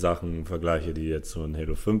manchen Sachen vergleiche, die jetzt so in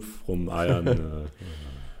Halo 5 rumeiern.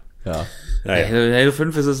 Ja. Naja. Halo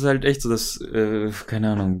 5 ist es halt echt so, dass,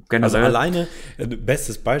 keine Ahnung, generell. Also alleine,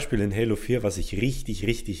 bestes Beispiel in Halo 4, was ich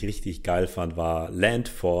richtig geil fand, war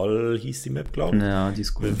Landfall, hieß die Map, glaube ich. Ja, die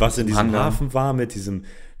ist cool. Was in diesem Hafen war, mit diesem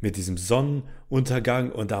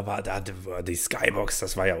Sonnenuntergang und da war die Skybox,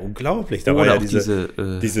 das war ja unglaublich. Da war ja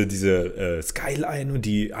diese Skyline und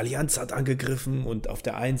die Allianz hat angegriffen und auf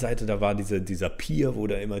der einen Seite, da war dieser Pier, wo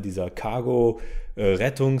da immer dieser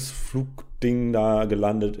Cargo-Rettungsflugding da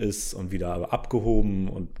gelandet ist und wieder abgehoben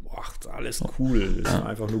und alles cool, ist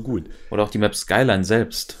einfach nur gut. Oder auch die Map Skyline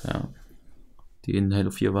selbst, ja. Die in Halo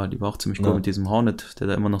 4 war, die war auch ziemlich cool mit diesem Hornet, der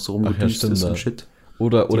da immer noch so rumgedüst ist und shit.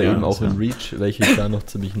 Oder eben auch in Reach, welche ich da noch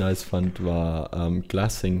ziemlich nice fand, war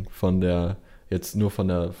Glassing von der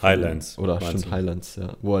Highlands. Highlands,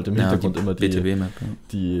 ja. Wo halt im Hintergrund immer BTW-Map,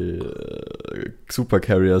 die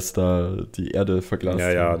Supercarriers da die Erde verglast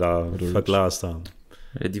haben. Ja, da verglast haben.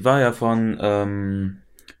 Ja, die war ja von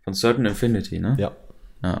Certain Infinity, ne? Ja.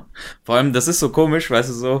 Vor allem, das ist so komisch, weißt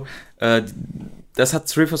du, so, das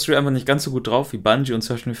hat 343 einfach nicht ganz so gut drauf wie Bungie und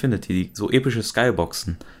Certain Infinity, die so epische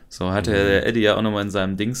Skyboxen. So hatte der Eddie ja auch nochmal in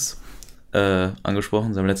seinem Dings angesprochen,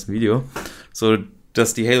 in seinem letzten Video. So,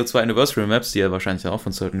 dass die Halo 2 Anniversary Maps, die ja wahrscheinlich auch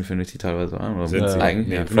von Certain Infinity teilweise waren, oder sind sie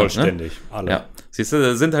eigentlich genau, vollständig, ne? Alle. Ja, siehst du,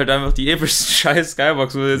 da sind halt einfach die epischen scheiß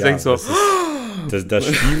Skyboxen, wo du jetzt denkst so, das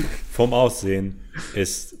Spiel vom Aussehen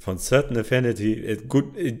ist von Certain Infinity gut.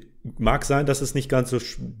 Mag sein, dass es nicht ganz so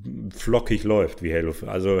flockig läuft wie Halo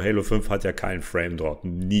 5. Also Halo 5 hat ja keinen Frame Drop,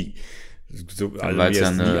 nie. Also weil es ja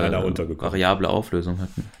eine variable Auflösung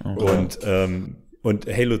hatten. Und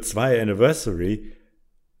Halo 2 Anniversary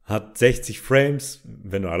hat 60 Frames,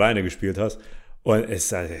 wenn du alleine gespielt hast. Und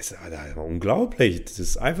es ist unglaublich. Das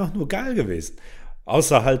ist einfach nur geil gewesen.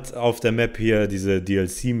 Außer halt auf der Map hier, diese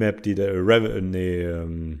DLC-Map, die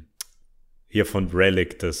hier von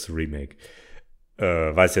Relic, das Remake.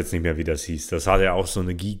 Weiß jetzt nicht mehr, wie das hieß. Das hat ja auch so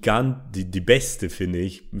eine die beste, finde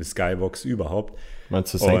ich, Skybox überhaupt.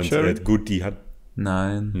 Meinst du Sanctuary? Und gut, die hat...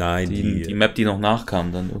 Nein, die Map, die noch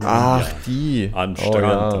nachkam dann. Irgendwie. Ach, die. An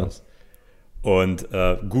Strand. Und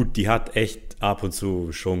gut, die hat echt ab und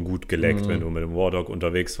zu schon gut geleckt, wenn du mit dem Wardog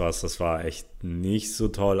unterwegs warst. Das war echt nicht so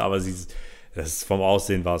toll, aber vom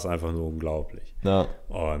Aussehen war es einfach nur unglaublich. Ja.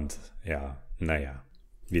 Und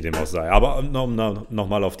wie dem auch sei. Aber um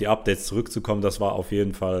nochmal auf die Updates zurückzukommen, das war auf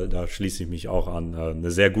jeden Fall, da schließe ich mich auch an, eine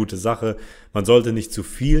sehr gute Sache. Man sollte nicht zu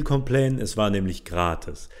viel complainen, es war nämlich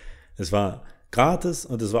gratis. Es war gratis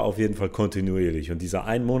und es war auf jeden Fall kontinuierlich. Und dieser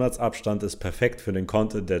 1-Monats-Abstand ist perfekt für den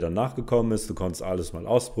Content, der danach gekommen ist. Du konntest alles mal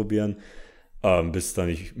ausprobieren, bist da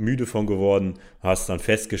nicht müde von geworden, hast dann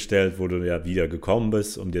festgestellt, wo du ja wieder gekommen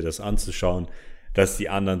bist, um dir das anzuschauen, dass die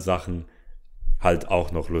anderen Sachen halt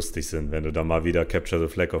auch noch lustig sind, wenn du da mal wieder Capture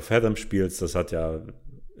the Flag of Fathom spielst. Das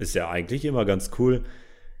ist ja eigentlich immer ganz cool.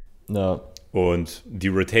 Ja. Und die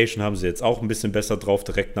Rotation haben sie jetzt auch ein bisschen besser drauf.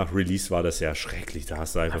 Direkt nach Release war das ja schrecklich. Da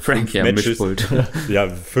hast du einfach fünf Matches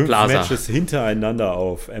hintereinander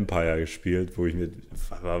auf Empire gespielt, wo ich mir,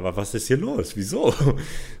 was ist hier los? Wieso?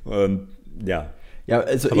 Und ja. Ja,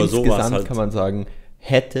 also aber insgesamt halt, kann man sagen,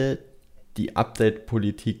 hätte die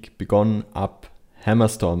Update-Politik begonnen ab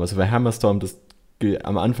Hammerstorm, also wäre Hammerstorm das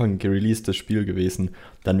am Anfang gereleastes Spiel gewesen,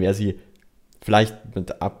 dann wäre sie vielleicht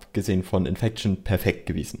abgesehen von Infection perfekt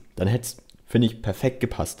gewesen. Dann hätte es, finde ich, perfekt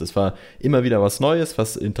gepasst. Es war immer wieder was Neues,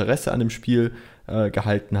 was Interesse an dem Spiel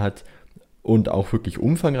gehalten hat und auch wirklich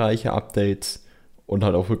umfangreiche Updates und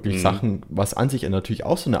halt auch wirklich Sachen, was an sich natürlich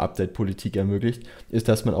auch so eine Update-Politik ermöglicht, ist,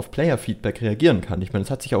 dass man auf Player-Feedback reagieren kann. Ich meine,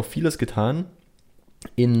 es hat sich auch vieles getan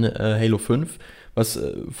in Halo 5, was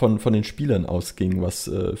von den Spielern ausging, was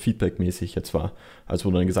feedbackmäßig jetzt war. Also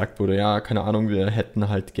wo dann gesagt wurde, ja, keine Ahnung, wir hätten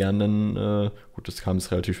halt gerne, gut, das kam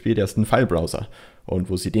es relativ spät, erst einen File-Browser.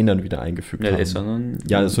 Und wo sie den dann wieder eingefügt haben. Ist dann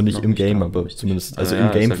ja, also nicht im Game, aber zumindest, also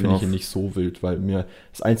im Game halt finde ich ihn nicht so wild, weil mir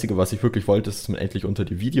das Einzige, was ich wirklich wollte, ist, dass man endlich unter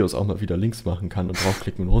die Videos auch mal wieder Links machen kann und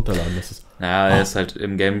draufklicken und runterladen. Das ist, ist halt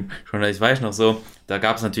im Game schon, ich weiß noch so, da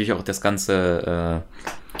gab es natürlich auch das ganze,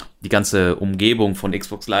 die ganze Umgebung von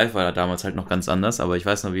Xbox Live war damals halt noch ganz anders, aber ich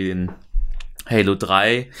weiß noch, wie in Halo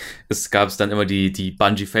 3 gab es dann immer die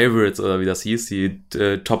Bungie Favorites oder wie das hieß, die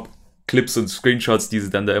Top Clips und Screenshots, die sie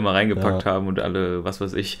dann da immer reingepackt haben und alle, was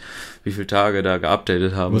weiß ich, wie viele Tage da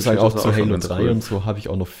geupdatet haben. Ich muss sagen, auch zu Halo 3 und so habe ich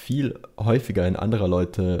auch noch viel häufiger in anderer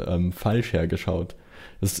Leute File-Share geschaut.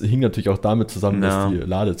 Das hing natürlich auch damit zusammen, dass die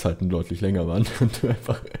Ladezeiten deutlich länger waren und du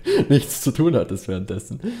einfach nichts zu tun hattest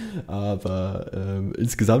währenddessen. Aber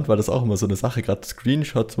insgesamt war das auch immer so eine Sache. Gerade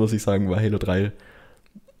Screenshots, muss ich sagen, war Halo 3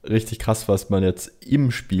 richtig krass, was man jetzt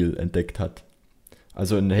im Spiel entdeckt hat.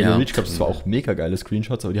 Also in Halo Reach gab es zwar auch mega geile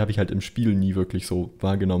Screenshots, aber die habe ich halt im Spiel nie wirklich so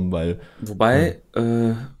wahrgenommen, weil... Wobei,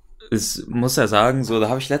 es muss ja sagen, so, da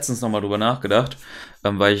habe ich letztens nochmal drüber nachgedacht,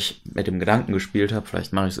 weil ich mit dem Gedanken gespielt habe,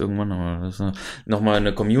 vielleicht mache ich es irgendwann nochmal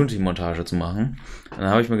eine Community-Montage zu machen. Dann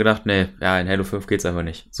habe ich mir gedacht, nee, ja, in Halo 5 geht's einfach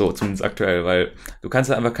nicht. So, zumindest aktuell, weil du kannst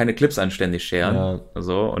ja einfach keine Clips anständig sharen. Ja.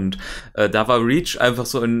 So, und da war Reach einfach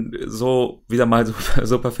so wieder mal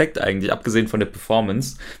so perfekt eigentlich, abgesehen von der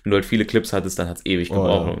Performance. Wenn du halt viele Clips hattest, dann hat's ewig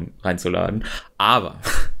gebraucht, um reinzuladen. Aber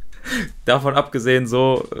davon abgesehen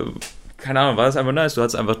so... keine Ahnung, war das einfach nice. Du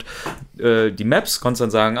hattest einfach die Maps, konntest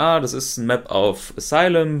dann sagen, das ist ein Map auf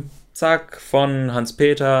Asylum, zack, von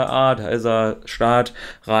Hans-Peter, da ist er, Start,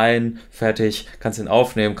 rein, fertig, kannst ihn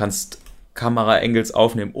aufnehmen, kannst Kamera-Angles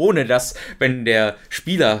aufnehmen, ohne dass, wenn der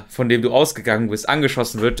Spieler, von dem du ausgegangen bist,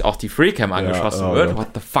 angeschossen wird, auch die Freecam angeschossen wird. What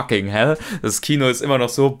the fucking hell? Das Kino ist immer noch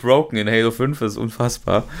so broken in Halo 5, das ist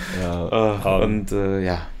unfassbar.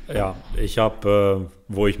 Ja, ich habe,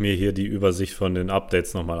 wo ich mir hier die Übersicht von den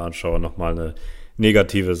Updates nochmal anschaue, nochmal eine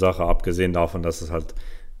negative Sache, abgesehen davon, dass es halt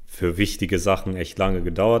für wichtige Sachen echt lange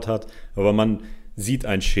gedauert hat. Aber man sieht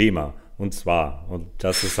ein Schema, und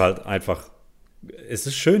das ist halt einfach, es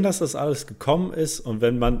ist schön, dass das alles gekommen ist, und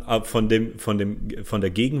wenn man von der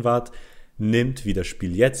Gegenwart nimmt, wie das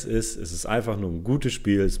Spiel jetzt ist es einfach nur ein gutes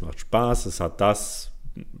Spiel, es macht Spaß, es hat das,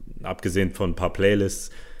 abgesehen von ein paar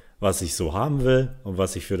Playlists, was ich so haben will und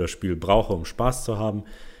was ich für das Spiel brauche, um Spaß zu haben.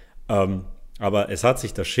 Aber es hat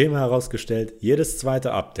sich das Schema herausgestellt, jedes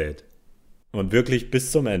zweite Update und wirklich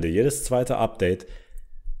bis zum Ende, jedes zweite Update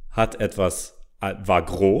war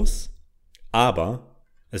groß, aber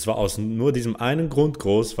es war aus nur diesem einen Grund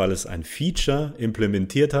groß, weil es ein Feature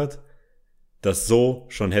implementiert hat, das so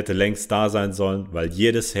schon hätte längst da sein sollen, weil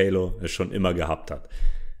jedes Halo es schon immer gehabt hat.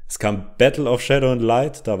 Es kam Battle of Shadow and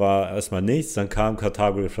Light, da war erstmal nichts, dann kam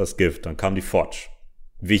Cartographer's Gift, dann kam die Forge.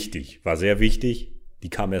 Wichtig, war sehr wichtig, die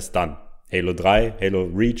kam erst dann. Halo 3,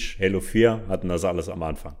 Halo Reach, Halo 4 hatten das alles am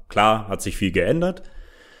Anfang. Klar, hat sich viel geändert,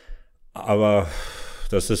 aber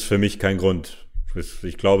das ist für mich kein Grund.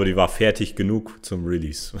 Ich glaube, die war fertig genug zum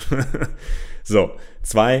Release. So,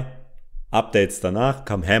 2 Updates danach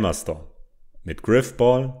kam Hammerstorm. Mit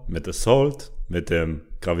Griffball, mit Assault, mit dem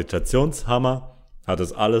Gravitationshammer. Hat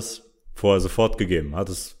es alles vorher sofort gegeben. Hat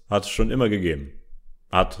es schon immer gegeben.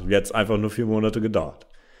 Hat jetzt einfach nur 4 Monate gedauert.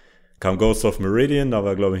 Kam Ghost of Meridian, da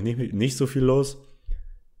war, glaube ich, nicht so viel los.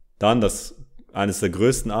 Dann eines der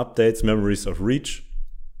größten Updates, Memories of Reach.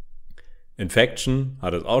 Infection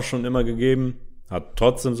hat es auch schon immer gegeben. Hat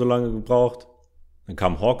trotzdem so lange gebraucht. Dann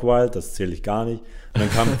kam Hawkwild, das zähle ich gar nicht. Und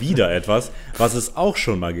dann kam wieder etwas, was es auch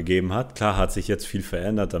schon mal gegeben hat. Klar hat sich jetzt viel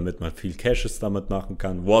verändert, damit man viel Caches damit machen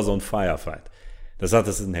kann. Warzone Firefight. Das hat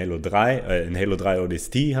es in Halo 3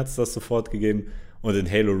 ODST hat es das sofort gegeben. Und in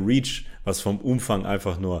Halo Reach, was vom Umfang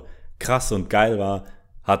einfach nur krass und geil war,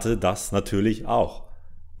 hatte das natürlich auch.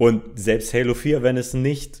 Und selbst Halo 4, wenn es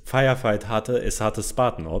nicht Firefight hatte, es hatte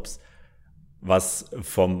Spartan Ops, was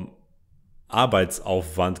vom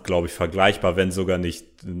Arbeitsaufwand, glaube ich, vergleichbar, wenn sogar nicht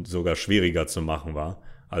sogar schwieriger zu machen war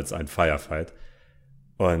als ein Firefight.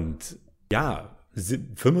 Und ja,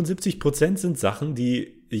 75% sind Sachen,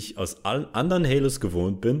 die ich aus allen anderen Halos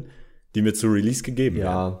gewohnt bin, die mir zu Release gegeben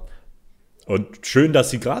werden. Und schön, dass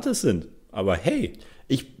sie gratis sind, aber hey.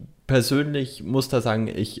 Ich persönlich muss da sagen,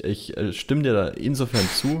 ich stimme dir da insofern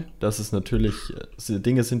zu, dass es natürlich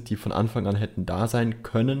Dinge sind, die von Anfang an hätten da sein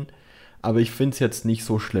können, aber ich finde es jetzt nicht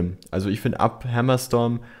so schlimm. Also ich finde, ab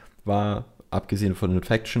Hammerstorm war, abgesehen von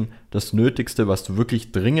Infection, das Nötigste, was du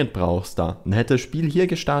wirklich dringend brauchst da. Und hätte das Spiel hier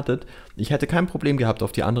gestartet, ich hätte kein Problem gehabt,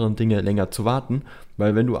 auf die anderen Dinge länger zu warten,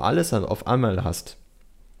 weil wenn du alles auf einmal hast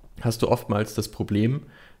du oftmals das Problem,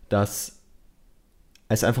 dass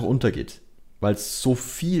es einfach untergeht, weil es so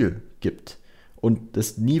viel gibt und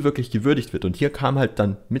das nie wirklich gewürdigt wird. Und hier kam halt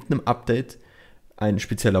dann mit einem Update ein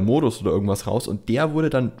spezieller Modus oder irgendwas raus und der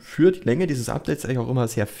wurde dann für die Länge dieses Updates eigentlich auch immer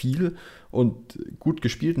sehr viel und gut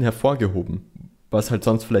gespielt und hervorgehoben, was halt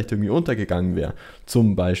sonst vielleicht irgendwie untergegangen wäre.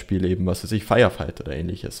 Zum Beispiel eben, was weiß ich, Firefight oder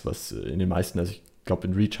ähnliches, was in den meisten, also ich glaube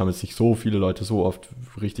in Reach haben jetzt nicht so viele Leute so oft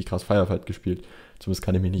richtig krass Firefight gespielt. Zumindest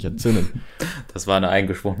kann ich mich nicht entsinnen. Das war eine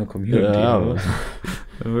eingeschworene Community. Ja,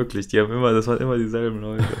 wirklich, das waren immer dieselben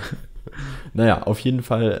Leute. Naja, auf jeden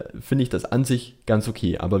Fall finde ich das an sich ganz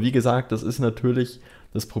okay. Aber wie gesagt, das ist natürlich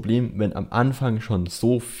das Problem, wenn am Anfang schon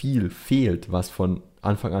so viel fehlt, was von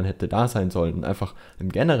Anfang an hätte da sein sollen und einfach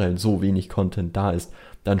im Generellen so wenig Content da ist,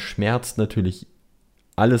 dann schmerzt natürlich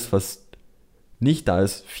alles, was nicht da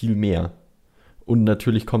ist, viel mehr. Und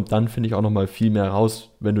natürlich kommt dann, finde ich, auch nochmal viel mehr raus,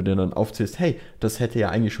 wenn du dir dann aufzählst, hey, das hätte ja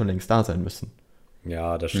eigentlich schon längst da sein müssen.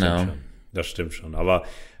 Ja, das stimmt schon. Das stimmt schon. Aber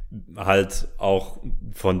halt auch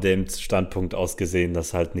von dem Standpunkt aus gesehen,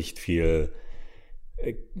 dass halt nicht viel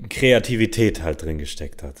Kreativität halt drin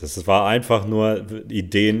gesteckt hat. Das war einfach nur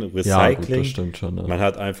Ideen-Recycling. Ja, gut, das stimmt schon. Ja. Man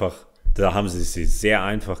hat einfach, da haben sie es sehr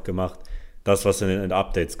einfach gemacht. Das, was in den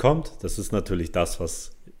Updates kommt, das ist natürlich das,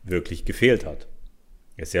 was wirklich gefehlt hat.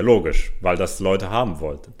 Ist ja logisch, weil das Leute haben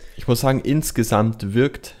wollten. Ich muss sagen, insgesamt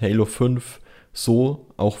wirkt Halo 5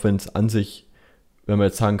 so, auch wenn es an sich, wenn man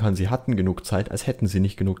jetzt sagen kann, sie hatten genug Zeit, als hätten sie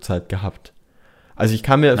nicht genug Zeit gehabt. Also ich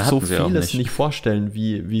kann mir so vieles nicht vorstellen,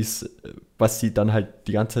 was sie dann halt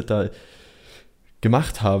die ganze Zeit da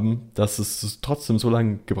gemacht haben, dass es trotzdem so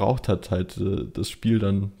lange gebraucht hat, halt das Spiel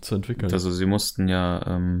dann zu entwickeln. Also sie mussten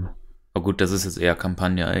ja, aber gut, das ist jetzt eher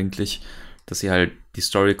Kampagne eigentlich, dass sie halt die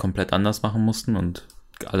Story komplett anders machen mussten und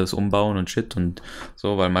alles umbauen und shit und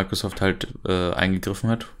so, weil Microsoft halt eingegriffen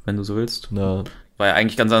hat, wenn du so willst. Ja. War ja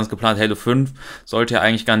eigentlich ganz anders geplant. Halo 5 sollte ja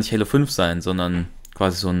eigentlich gar nicht Halo 5 sein, sondern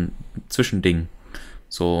quasi so ein Zwischending.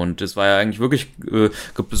 So, und es war ja eigentlich wirklich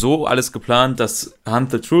so alles geplant, dass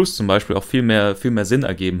Hunt the Truth zum Beispiel auch viel mehr Sinn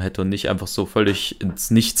ergeben hätte und nicht einfach so völlig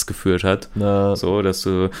ins Nichts geführt hat. Ja. So, dass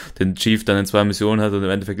du den Chief dann in 2 Missionen hast und im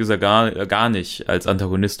Endeffekt ist er gar nicht als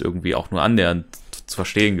Antagonist irgendwie auch nur annähernd zu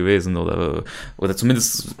verstehen gewesen oder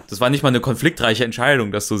zumindest, das war nicht mal eine konfliktreiche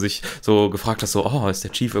Entscheidung, dass du sich so gefragt hast, so, oh, ist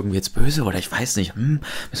der Chief irgendwie jetzt böse oder ich weiß nicht, müssen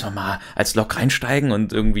wir mal als Lok reinsteigen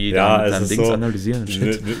und irgendwie dann Dings so analysieren.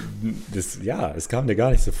 Shit. Es kam dir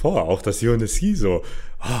gar nicht so vor, auch das UNSC so,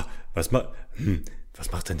 was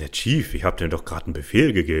macht denn der Chief? Ich habe dem doch gerade einen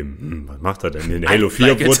Befehl gegeben. Was macht er denn? In Halo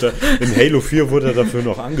 4 wurde er dafür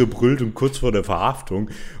noch angebrüllt und kurz vor der Verhaftung.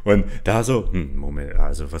 Und da so, Moment,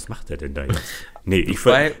 also was macht er denn da jetzt? Nee,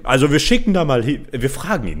 wir schicken da mal hin, wir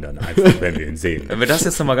fragen ihn dann einfach, wenn wir ihn sehen. Wenn wir das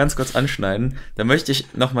jetzt nochmal ganz kurz anschneiden, dann möchte ich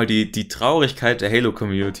nochmal die Traurigkeit der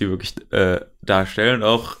Halo-Community wirklich darstellen und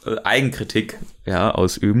auch Eigenkritik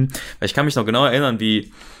ausüben. Weil ich kann mich noch genau erinnern,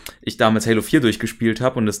 wie ich damals Halo 4 durchgespielt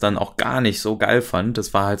habe und es dann auch gar nicht so geil fand.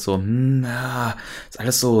 Das war halt so, ist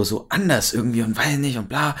alles so anders irgendwie und weiß nicht und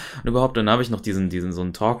bla. Und überhaupt, dann habe ich noch diesen so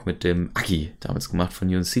einen Talk mit dem Agi damals gemacht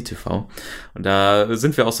von UNC TV. Und da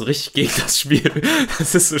sind wir auch so richtig gegen das Spiel.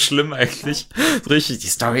 Das ist so schlimm eigentlich. So richtig, die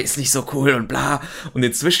Story ist nicht so cool und bla. Und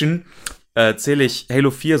inzwischen zähle ich Halo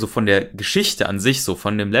 4 so von der Geschichte an sich, so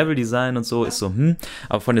von dem Leveldesign und so, ist so,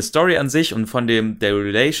 aber von der Story an sich und von der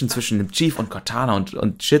Relation zwischen dem Chief und Cortana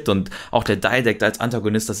und shit und auch der Didact als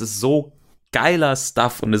Antagonist, das ist so geiler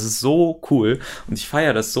Stuff und es ist so cool und ich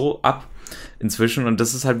feiere das so ab inzwischen und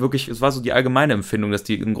das ist halt wirklich, es war so die allgemeine Empfindung, dass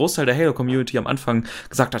ein Großteil der Halo-Community am Anfang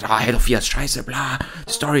gesagt hat, Halo 4 ist scheiße, bla,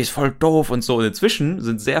 die Story ist voll doof und so und inzwischen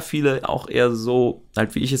sind sehr viele auch eher so,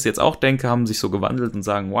 halt wie ich es jetzt auch denke, haben sich so gewandelt und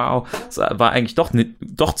sagen, wow, das war eigentlich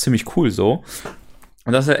doch ziemlich cool so.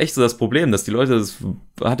 Und das ist ja echt so das Problem, dass die Leute, das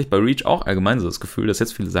hatte ich bei Reach auch allgemein so das Gefühl, dass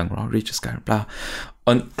jetzt viele sagen, wow, Reach ist geil, bla.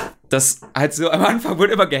 Und das halt so am Anfang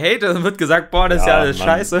wird immer gehatet und wird gesagt, boah, das ist ja alles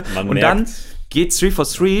scheiße. Und dann geht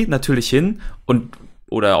 343 natürlich hin und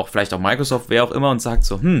oder auch vielleicht auch Microsoft, wer auch immer, und sagt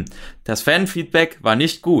so, das Fanfeedback war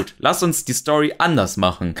nicht gut. Lass uns die Story anders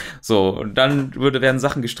machen. So, und dann werden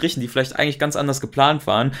Sachen gestrichen, die vielleicht eigentlich ganz anders geplant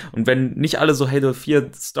waren. Und wenn nicht alle so Halo 4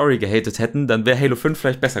 Story gehatet hätten, dann wäre Halo 5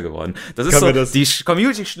 vielleicht besser geworden. Das ist so, die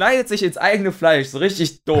Community schneidet sich ins eigene Fleisch, so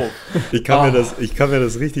richtig doof. Ich kann mir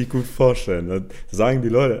das richtig gut vorstellen. Dann sagen die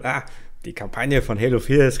Leute, die Kampagne von Halo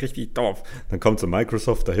 4 ist richtig doof. Dann kommt so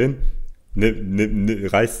Microsoft dahin,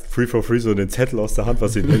 reißt 343 so den Zettel aus der Hand,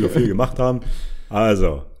 was sie in Halo 4 gemacht haben.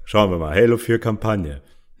 Also, schauen wir mal. Halo 4 Kampagne.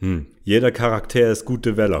 Jeder Charakter ist gut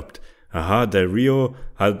developed. Aha, der Rio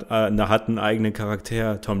hat einen eigenen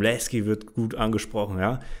Charakter. Tom Lasky wird gut angesprochen,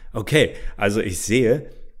 ja. Okay, also ich sehe,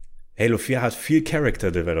 Halo 4 hat viel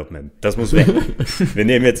Character Development. Das muss weg. Wir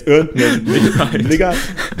nehmen jetzt irgendeinen Nigger,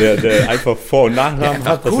 der einfach Vor- und Nachnamen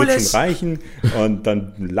hat, das wird schon reichen. Und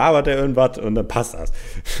dann labert er irgendwas und dann passt das.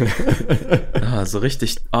 So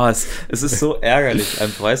richtig. Es ist so ärgerlich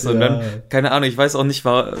einfach, weißt du? Und dann, keine Ahnung, ich weiß auch nicht,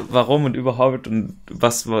 warum und überhaupt und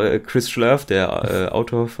was war Chris Schlurf, der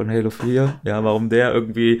Autor von Halo 4, warum der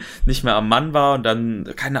irgendwie nicht mehr am Mann war und dann,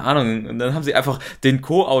 keine Ahnung, und dann haben sie einfach den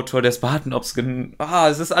Co-Autor der Spartan Ops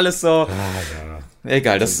es ist alles so.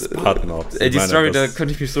 Egal, die Story, da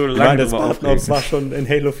könnte ich mich so lange drüber aufregen. Das war schon in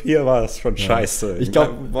Halo 4 war es schon scheiße. Ich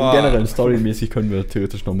glaube, generell storymäßig können wir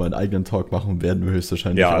theoretisch nochmal einen eigenen Talk machen, werden wir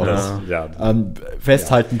höchstwahrscheinlich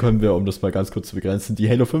festhalten können wir, um das mal ganz kurz zu begrenzen, die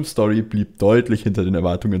Halo 5 Story blieb deutlich hinter den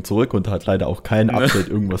Erwartungen zurück und hat leider auch kein Update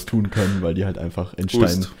irgendwas tun können, weil die halt einfach in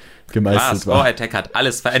Stein gemeißelt war. Score Attack hat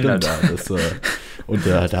alles verändert. Stimmt, und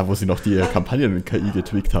da, wo sie noch die Kampagnen mit KI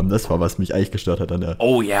getwickt haben, das war, was mich eigentlich gestört hat an der.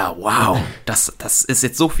 Oh ja, wow. Das ist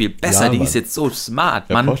jetzt so viel besser, die ist jetzt so smart,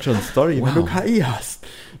 Mann. Du brauchst schon eine Story, wenn du KI hast.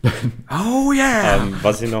 Oh yeah.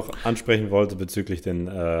 Was ich noch ansprechen wollte bezüglich den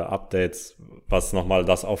Updates, was nochmal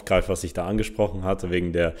das aufgreift, was ich da angesprochen hatte,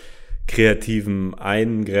 wegen der kreativen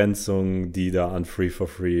Eingrenzung, die da an Free for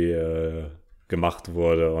Free gemacht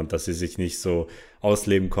wurde und dass sie sich nicht so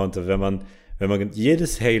ausleben konnte, wenn man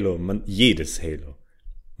jedes Halo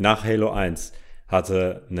nach Halo 1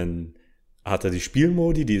 hatte die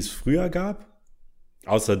Spielmodi, die es früher gab,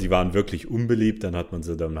 außer die waren wirklich unbeliebt, dann hat man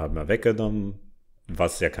sie dann halt mal weggenommen,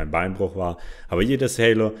 was ja kein Beinbruch war, aber jedes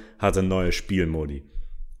Halo hatte neue Spielmodi.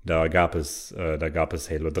 Da gab es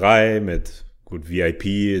Halo 3 mit, gut,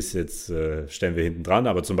 VIP ist jetzt, stellen wir hinten dran,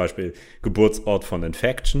 aber zum Beispiel Geburtsort von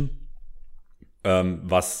Infection,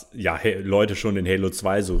 was Leute schon in Halo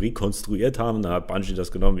 2 so rekonstruiert haben. Da hat Bungie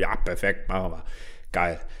das genommen. Ja, perfekt, machen wir.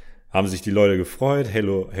 Geil. Haben sich die Leute gefreut.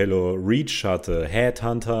 Halo Reach hatte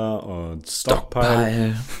Headhunter und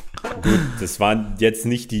Stockpile. Gut, das waren jetzt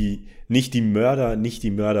nicht die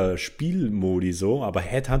Mörder-Spielmodi so, aber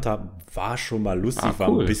Headhunter war schon mal lustig, war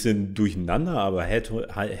ein bisschen durcheinander, aber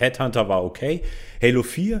Headhunter war okay. Halo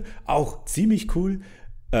 4 auch ziemlich cool.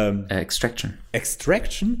 Extraction,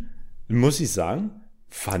 muss ich sagen,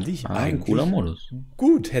 fand ich eigentlich ein cooler Modus.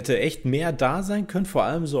 Gut. Hätte echt mehr da sein können, vor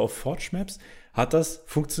allem so auf Forge Maps hat das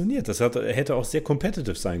funktioniert. Das hätte auch sehr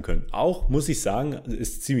competitive sein können. Auch, muss ich sagen,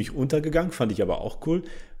 ist ziemlich untergegangen, fand ich aber auch cool.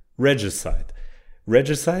 Regicide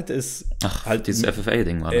ist halt dieses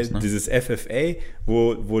FFA-Ding war das, ne? Dieses FFA,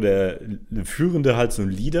 wo der Führende halt so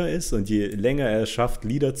ein Leader ist und je länger er es schafft,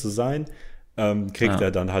 Leader zu sein, kriegt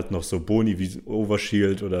er dann halt noch so Boni wie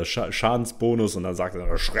Overshield oder Schadensbonus und dann sagt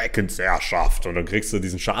er Schreckensherrschaft und dann kriegst du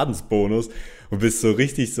diesen Schadensbonus und bist so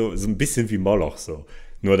richtig so ein bisschen wie Moloch so.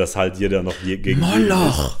 Nur, dass halt jeder noch gegen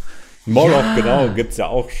Moloch! Genau, gibt's ja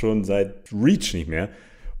auch schon seit Reach nicht mehr.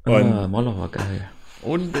 Und Moloch war geil.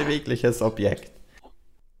 Unbewegliches Objekt.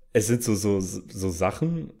 Es sind so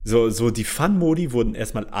Sachen, so die Fun-Modi wurden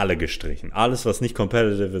erstmal alle gestrichen. Alles, was nicht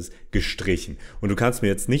competitive ist, gestrichen. Und du kannst mir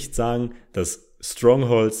jetzt nicht sagen, dass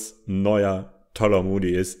Strongholds ein neuer, toller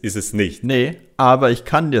Modi ist. Ist es nicht. Nee, aber ich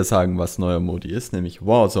kann dir sagen, was neuer Modi ist, nämlich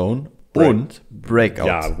Warzone und Breakout.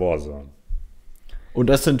 Ja, Warzone. Und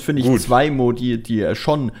das sind, finde ich, zwei Modi, die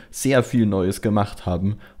schon sehr viel Neues gemacht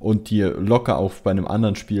haben und die locker auch bei einem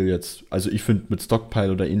anderen Spiel jetzt, also ich finde mit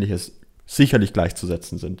Stockpile oder ähnliches, sicherlich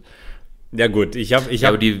gleichzusetzen sind. Ja gut,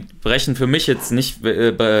 aber die berechnen für mich jetzt nicht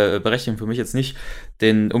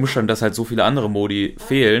den Umstand, dass halt so viele andere Modi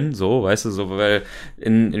fehlen, so, weißt du, so, weil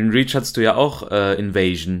in Reach hattest du ja auch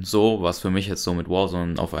Invasion, so, was für mich jetzt so mit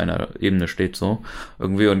Warzone auf einer Ebene steht, so,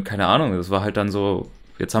 irgendwie, und keine Ahnung, das war halt dann so,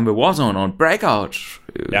 jetzt haben wir Warzone und Breakout.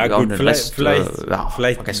 Ja gut, vielleicht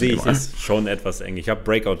sehe ich mal. es schon etwas eng. Ich habe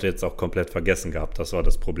Breakout jetzt auch komplett vergessen gehabt, das war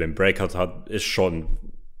das Problem. Breakout ist schon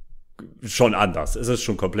anders. Es ist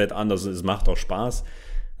schon komplett anders und es macht auch Spaß.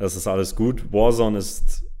 Das ist alles gut. Warzone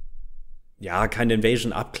ist ja kein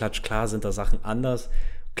Invasion-Abklatsch. Klar sind da Sachen anders.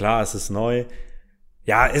 Klar, es ist neu.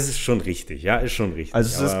 Ja, es ist schon richtig. Also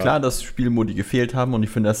es ist klar, dass Spielmodi gefehlt haben und ich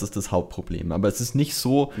finde, das ist das Hauptproblem. Aber es ist nicht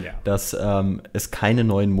so, dass es keine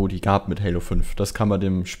neuen Modi gab mit Halo 5. Das kann man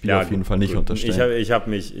dem Spiel auf jeden Fall nicht unterstellen. Ich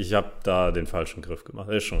habe da den falschen Griff gemacht.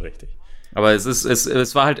 Das ist schon richtig. Aber es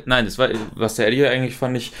war halt, was der Eddie eigentlich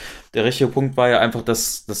fand ich, der richtige Punkt war ja einfach,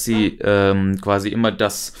 dass sie quasi immer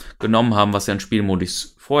das genommen haben, was sie an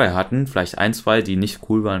Spielmodis vorher hatten. Vielleicht 1, 2, die nicht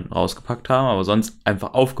cool waren, rausgepackt haben, aber sonst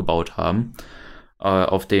einfach aufgebaut haben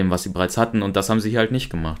auf dem, was sie bereits hatten. Und das haben sie halt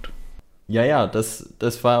nicht gemacht. Ja, das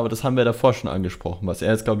haben wir davor schon angesprochen. Was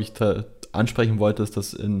er jetzt, glaube ich, ansprechen wollte, ist,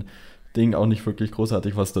 dass in Ding auch nicht wirklich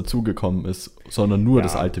großartig was dazugekommen ist, sondern nur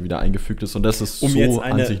das Alte wieder eingefügt ist. Und das ist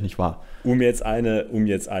an sich nicht wahr. Um jetzt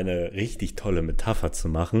eine richtig tolle Metapher zu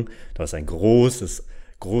machen, du hast ein großes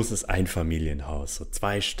Einfamilienhaus, so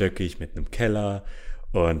zweistöckig mit einem Keller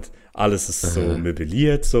und alles ist so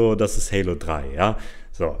möbliert, so, das ist Halo 3, ja.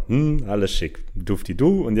 So, alles schick,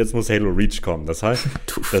 dufti-du, und jetzt muss Halo Reach kommen. Das heißt,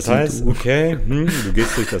 okay, du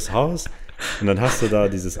gehst durch das Haus und dann hast du da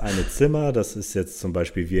dieses eine Zimmer, das ist jetzt zum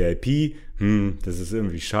Beispiel VIP, das ist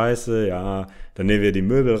irgendwie scheiße, ja, dann nehmen wir die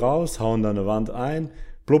Möbel raus, hauen da eine Wand ein,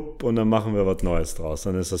 blub, und dann machen wir was Neues draus.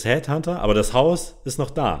 Dann ist das Headhunter, aber das Haus ist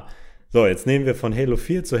noch da. So, jetzt nehmen wir von Halo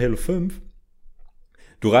 4 zu Halo 5,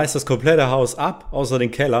 du reißt das komplette Haus ab, außer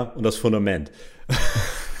den Keller und das Fundament.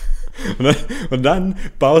 Und dann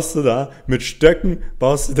baust du da mit Stöcken,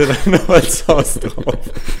 baust du dir dann noch als Haus drauf.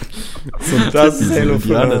 So, das ist Halo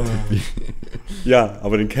 5. Ja,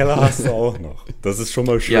 aber den Keller hast du auch noch. Das ist schon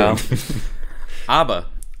mal schön. Ja. Aber,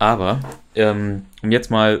 um jetzt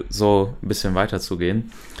mal so ein bisschen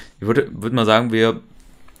weiterzugehen, ich würde mal sagen, wir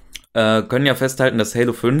können ja festhalten, dass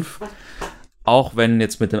Halo 5, auch wenn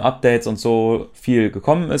jetzt mit den Updates und so viel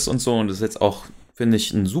gekommen ist und so, und es jetzt auch, finde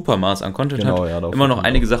ich, ein super Maß an Content hat, immer noch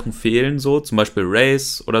einige Sachen fehlen, so, zum Beispiel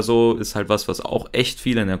Race oder so, ist halt was auch echt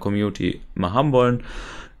viele in der Community immer haben wollen,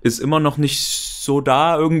 ist immer noch nicht so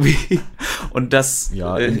da irgendwie. Und das...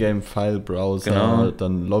 Ja, Ingame-File-Browser, genau.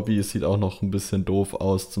 Dann Lobby sieht auch noch ein bisschen doof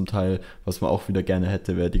aus zum Teil. Was man auch wieder gerne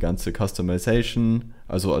hätte, wäre die ganze Customization,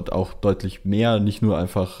 also auch deutlich mehr, nicht nur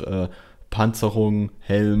einfach Panzerung,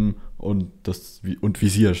 Helm und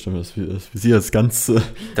Visier. Stimmt, das Visier ist ganz...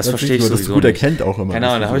 das verstehe ich sowieso das gut erkennt auch immer. Keine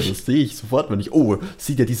Ahnung, das sehe ich sofort, wenn ich...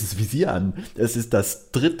 Sieht ja dieses Visier an. Es ist das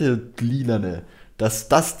dritte Lilane. Das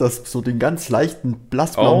so den ganz leichten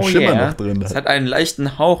blassblauen Schimmer noch drin hat. Es hat einen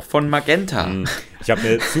leichten Hauch von Magenta. Ich habe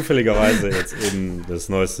mir zufälligerweise jetzt eben das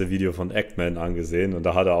neueste Video von Eggman angesehen und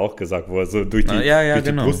da hat er auch gesagt, wo er so durch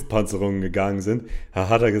die Brustpanzerungen gegangen sind, da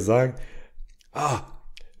hat er gesagt,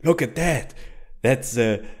 look at that. That's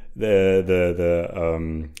the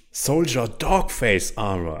Soldier Dogface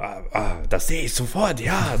Armor. Das sehe ich sofort,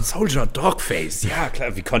 ja, Soldier Dogface. Ja,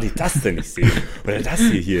 klar, wie konnte ich das denn nicht sehen? Oder das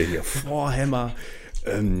hier, Vorhammer,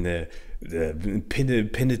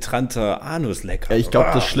 penetranter Anuslecker. Ich glaube,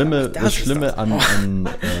 das Schlimme an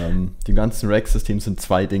dem ganzen Rack-System sind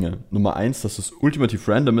 2 Dinge. Nummer 1, dass es ultimativ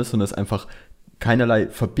random ist und es einfach keinerlei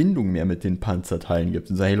Verbindung mehr mit den Panzerteilen gibt.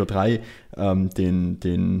 In Halo 3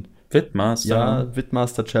 den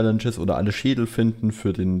Witmaster Challenges oder alle Schädel finden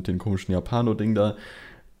für den komischen Japano-Ding da.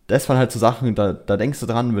 Das waren halt so Sachen, da denkst du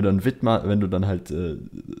dran, wenn du dann halt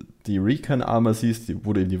die Recon-Armor siehst,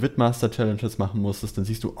 wo du eben die Witmaster Challenges machen musstest, dann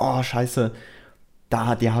siehst du, oh scheiße,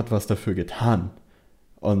 der hat was dafür getan.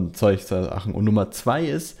 Und solche Sachen. Und Nummer 2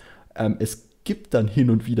 ist, es gibt dann hin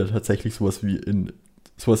und wieder tatsächlich sowas in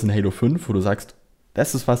Halo 5, wo du sagst,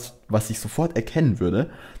 das ist was ich sofort erkennen würde,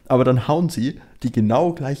 aber dann hauen sie die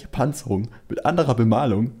genau gleiche Panzerung mit anderer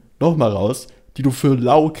Bemalung nochmal raus, die du für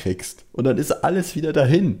lau kriegst. Und dann ist alles wieder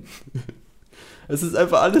dahin. Es ist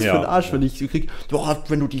einfach alles für den Arsch, wenn ich krieg,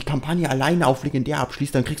 wenn du die Kampagne alleine auf Legendär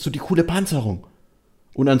abschließt, dann kriegst du die coole Panzerung.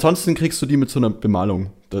 Und ansonsten kriegst du die mit so einer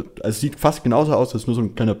Bemalung. Es sieht fast genauso aus, als nur so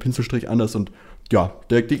ein kleiner Pinselstrich anders und ja,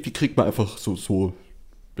 die kriegt man einfach so,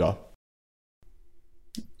 ja.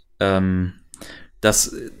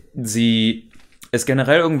 Dass sie es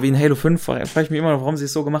generell irgendwie in Halo 5, frage ich mich immer noch, warum sie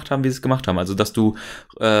es so gemacht haben, wie sie es gemacht haben. Also, dass du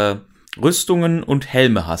Rüstungen und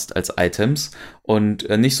Helme hast als Items und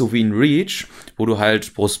nicht so wie in Reach, wo du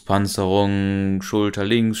halt Brustpanzerung, Schulter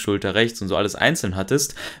links, Schulter rechts und so alles einzeln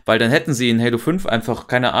hattest, weil dann hätten sie in Halo 5 einfach,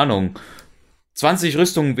 keine Ahnung, 20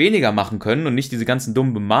 Rüstungen weniger machen können und nicht diese ganzen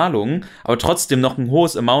dummen Bemalungen, aber trotzdem noch ein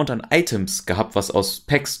hohes Amount an Items gehabt, was aus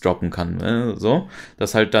Packs droppen kann. Ne? So,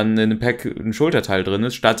 dass halt dann in dem Pack ein Schulterteil drin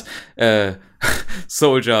ist, statt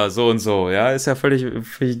Soldier so und so. Ja, ist ja völlig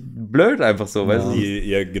blöd einfach so. Weißt du?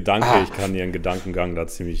 Ihr Gedanke, ich kann ihren Gedankengang da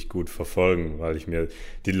ziemlich gut verfolgen, weil ich mir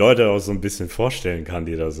die Leute auch so ein bisschen vorstellen kann,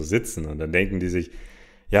 die da so sitzen und dann denken die sich,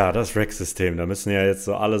 ja, das Rack-System, da müssen ja jetzt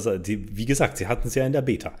so alles, wie gesagt, sie hatten es ja in der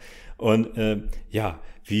Beta. Und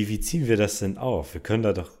wie ziehen wir das denn auf? Wir können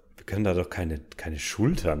da doch keine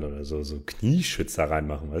Schultern oder so Knieschützer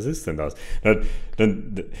reinmachen. Was ist denn das?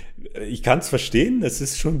 Dann ich kann es verstehen, es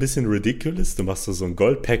ist schon ein bisschen ridiculous. Du machst so ein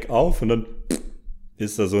Goldpack auf und dann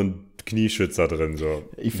ist da so ein Knieschützer drin. So.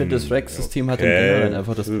 Ich finde, das Rack-System hat im Generellen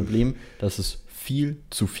einfach das Problem, dass es viel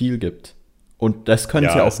zu viel gibt. Und das können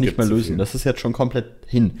sie auch nicht mehr lösen. Das ist jetzt schon komplett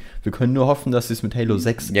hin. Wir können nur hoffen, dass sie es mit Halo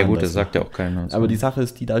 6 Ja gut, das sagt ja auch keiner. Aber die Sache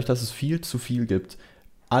ist die, dadurch, dass es viel zu viel gibt,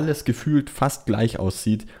 alles gefühlt fast gleich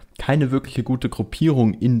aussieht, keine wirkliche gute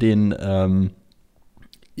Gruppierung in den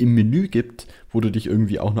im Menü gibt, wo du dich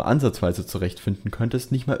irgendwie auch nur ansatzweise zurechtfinden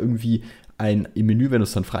könntest, nicht mal irgendwie im Menü, wenn du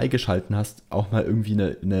es dann freigeschalten hast, auch mal irgendwie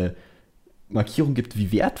eine Markierung gibt,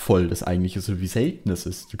 wie wertvoll das eigentlich ist oder wie selten es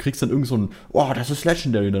ist. Du kriegst dann irgend so ein, das ist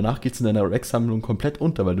Legendary, und danach geht es in deiner Rack-Sammlung komplett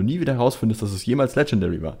unter, weil du nie wieder herausfindest, dass es jemals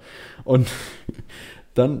Legendary war. Und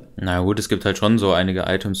dann... Na gut, es gibt halt schon so einige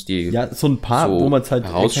Items, die ja, so ein paar, wo man es halt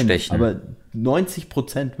herausstechen. Aber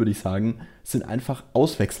 90%, würde ich sagen, sind einfach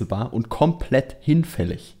auswechselbar und komplett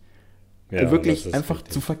hinfällig. Ja, wirklich einfach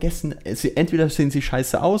richtig. Zu vergessen, entweder sehen sie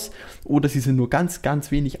scheiße aus oder sie sind nur ganz,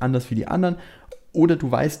 ganz wenig anders wie die anderen. Oder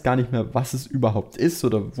du weißt gar nicht mehr, was es überhaupt ist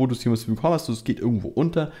oder wo du es jemals bekommen hast. Es geht irgendwo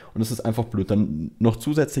unter und es ist einfach blöd. Dann noch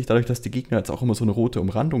zusätzlich, dadurch, dass die Gegner jetzt auch immer so eine rote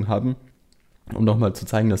Umrandung haben, um nochmal zu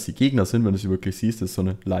zeigen, dass sie Gegner sind, wenn du sie wirklich siehst, das ist so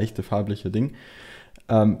eine leichte farbliche Ding,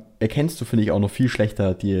 erkennst du, finde ich, auch noch viel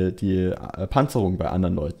schlechter die Panzerung bei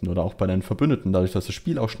anderen Leuten oder auch bei deinen Verbündeten. Dadurch, dass das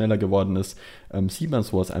Spiel auch schneller geworden ist, sieht man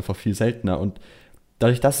sowas einfach viel seltener. Und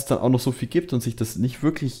dadurch, dass es dann auch noch so viel gibt und sich das nicht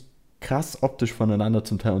wirklich krass optisch voneinander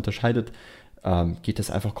zum Teil unterscheidet, geht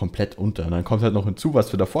das einfach komplett unter. Und dann kommt halt noch hinzu,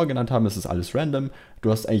 was wir davor genannt haben, es ist alles random.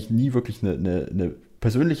 Du hast eigentlich nie wirklich eine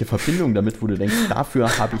persönliche Verbindung damit, wo du denkst,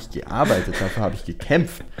 dafür habe ich gearbeitet, dafür habe ich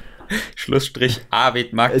gekämpft. Schlussstrich,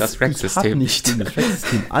 Arvid mag das Rack-System. Ich habe nicht das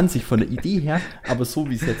Rack-System an sich von der Idee her, aber so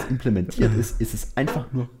wie es jetzt implementiert ist, ist es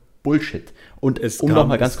einfach nur Bullshit. Und noch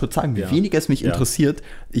mal ganz kurz sagen, wie weniger es mich interessiert,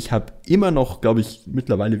 ich habe immer noch, glaube ich,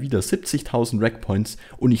 mittlerweile wieder 70.000 Rack-Points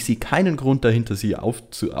und ich sehe keinen Grund dahinter, sie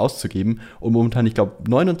auszugeben. Und momentan, ich glaube,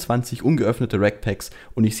 29 ungeöffnete Rack-Packs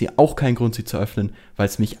und ich sehe auch keinen Grund, sie zu öffnen, weil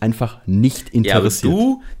es mich einfach nicht interessiert. Ja,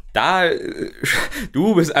 aber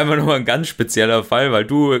du bist einfach nochmal ein ganz spezieller Fall, weil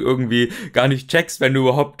du irgendwie gar nicht checkst, wenn du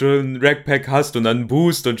überhaupt einen Rackpack hast und dann einen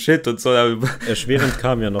Boost und Shit und so. Erschwerend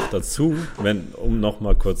kam ja noch dazu, um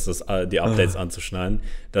nochmal kurz die Updates anzuschneiden,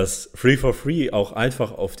 dass Free for Free auch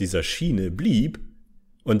einfach auf dieser Schiene blieb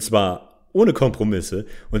und zwar ohne Kompromisse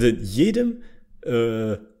und in jedem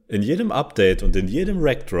Update und in jedem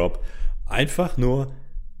Rackdrop einfach nur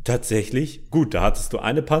tatsächlich, gut, da hattest du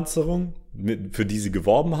eine Panzerung, für die sie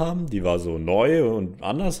geworben haben, die war so neu und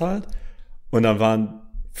anders halt. Und dann waren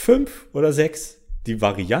 5 oder 6, die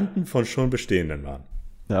Varianten von schon bestehenden waren.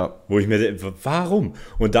 Ja. Wo ich mir denke, warum?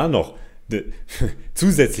 Und dann noch,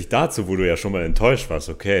 zusätzlich dazu, wo du ja schon mal enttäuscht warst,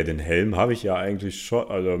 okay, den Helm habe ich ja eigentlich schon,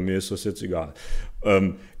 also mir ist das jetzt egal.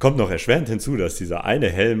 Kommt noch erschwerend hinzu, dass dieser eine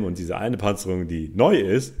Helm und diese eine Panzerung, die neu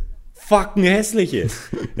ist, fucking hässlich ist.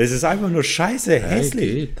 Es ist einfach nur scheiße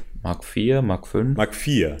hässlich. Mark 4, Mark 5. Mark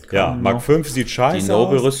 4, ja. Mark 5 sieht scheiße aus. Die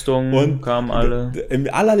Nobel-Rüstungen kamen alle. Im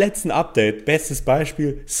allerletzten Update, bestes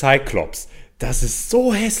Beispiel, Cyclops. Das ist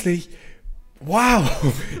so hässlich. Wow.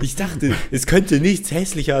 Ich dachte, es könnte nichts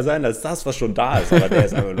hässlicher sein als das, was schon da ist. Aber der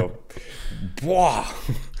ist einfach noch... Boah.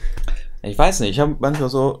 Ich weiß nicht, ich habe manchmal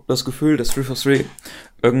so das Gefühl, dass Free for Free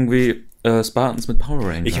irgendwie Spartans mit Power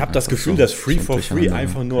Rangers. Ich habe das Gefühl, dass Free for Free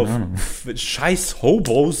einfach nur scheiß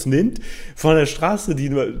Hobos nimmt von der Straße, die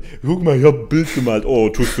nur, guck mal, ich habe ein Bild gemalt, oh,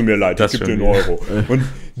 tust du mir leid, ich gebe dir einen Euro. Und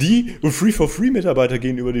Free for Free Mitarbeiter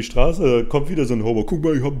gehen über die Straße, da kommt wieder so ein Hobo, guck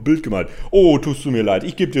mal, ich habe ein Bild gemalt, oh, tust du mir leid,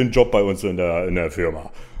 ich gebe dir einen Job bei uns in der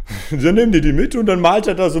Firma. Dann nehmen die mit und dann malt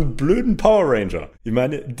er da so einen blöden Power Ranger. Ich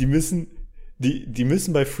meine, die müssen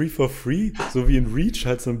bei Free for Free, so wie in Reach,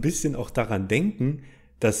 halt so ein bisschen auch daran denken,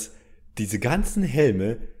 dass diese ganzen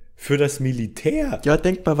Helme für das Militär. Ja,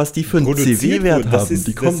 denk mal, was die für einen CW-Wert haben.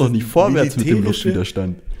 Die kommen doch nicht vorwärts mit dem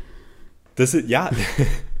Luftwiderstand. Das ist, ja,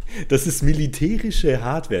 Das ist militärische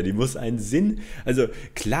Hardware, die muss einen Sinn, also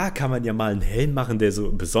klar kann man ja mal einen Helm machen, der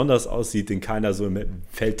so besonders aussieht, den keiner so im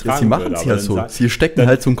Feld tragen würde. Sie machen es ja so, sie stecken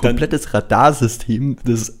halt so ein komplettes Radarsystem,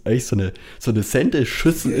 das eigentlich so eine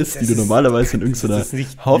Sendeschüssel ist, die du normalerweise in irgendeiner Das ist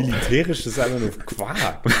nicht militärisch, das ist einfach nur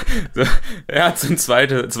Quark. Er hat so ein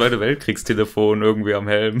Zweite Weltkriegstelefon irgendwie am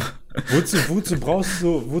Helm. Wozu brauchst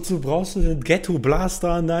du den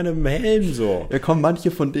Ghetto-Blaster an deinem Helm so? Ja komm,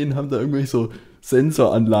 manche von denen haben da irgendwelche so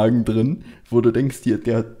Sensoranlagen drin, wo du denkst,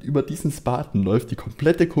 über diesen Spaten läuft die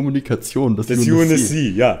komplette Kommunikation. Das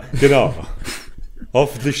UNSC, ja, genau.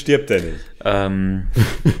 Hoffentlich stirbt er nicht.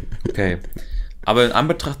 Okay. Aber in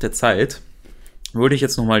Anbetracht der Zeit würde ich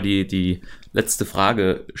jetzt nochmal die letzte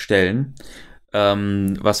Frage stellen,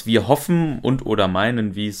 was wir hoffen und oder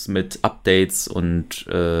meinen, wie es mit Updates und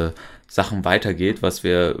Sachen weitergeht, was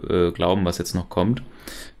wir glauben, was jetzt noch kommt.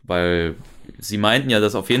 Weil sie meinten ja,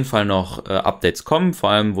 dass auf jeden Fall noch Updates kommen. Vor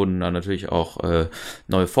allem wurden da natürlich auch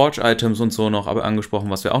neue Forge-Items und so noch angesprochen,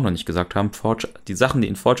 was wir auch noch nicht gesagt haben. Die Sachen, die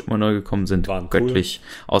in Forge immer neu gekommen sind, waren göttlich.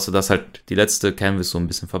 Cool. Außer, dass halt die letzte Canvas so ein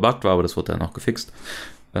bisschen verbuggt war, aber das wurde dann auch gefixt.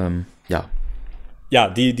 Ja. Ja,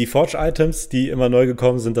 die Forge-Items, die immer neu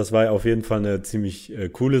gekommen sind, das war ja auf jeden Fall eine ziemlich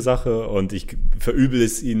coole Sache und ich verübel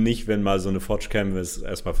es ihnen nicht, wenn mal so eine Forge-Canvas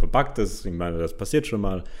erstmal verbuggt ist. Ich meine, das passiert schon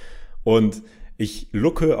mal. Und ich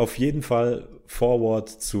looke auf jeden Fall forward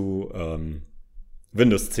zu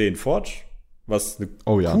Windows 10 Forge, was eine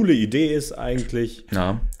coole Idee ist eigentlich.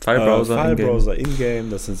 Ja, Filebrowser in-game,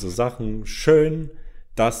 das sind so Sachen. Schön,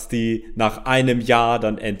 dass die nach einem Jahr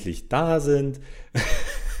dann endlich da sind.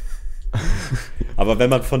 Aber wenn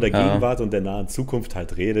man von der Gegenwart und der nahen Zukunft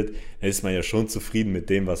halt redet, dann ist man ja schon zufrieden mit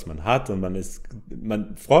dem, was man hat. Und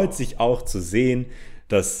man freut sich auch zu sehen,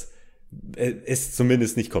 dass es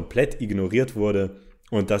zumindest nicht komplett ignoriert wurde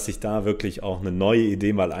und dass sich da wirklich auch eine neue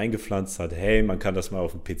Idee mal eingepflanzt hat. Hey, man kann das mal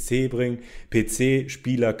auf den PC bringen.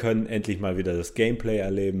 PC-Spieler können endlich mal wieder das Gameplay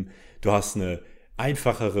erleben. Du hast eine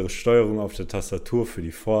einfachere Steuerung auf der Tastatur für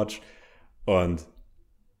die Forge und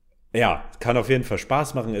ja, kann auf jeden Fall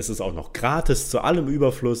Spaß machen. Es ist auch noch gratis zu allem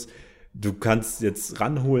Überfluss. Du kannst jetzt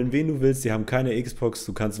ranholen, wen du willst. Die haben keine Xbox.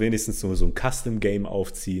 Du kannst wenigstens nur so ein Custom-Game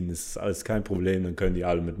aufziehen. Das ist alles kein Problem. Dann können die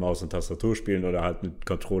alle mit Maus und Tastatur spielen oder halt mit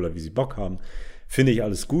Controller, wie sie Bock haben. Finde ich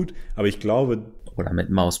alles gut. Aber ich glaube... Oder mit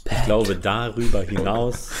Mauspad. Ich glaube, darüber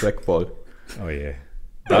hinaus... Trackball. Oh je.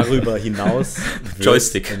 Darüber hinaus wird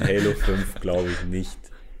Joystick. in Halo 5, glaube ich, nicht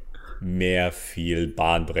mehr viel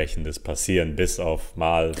Bahnbrechendes passieren, bis auf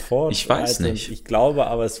mal Forge. Ich weiß nicht. Ich glaube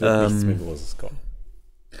aber, es wird nichts mehr Großes kommen.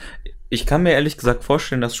 Ich kann mir ehrlich gesagt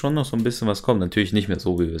vorstellen, dass schon noch so ein bisschen was kommt. Natürlich nicht mehr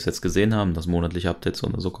so, wie wir es jetzt gesehen haben, dass monatliche Updates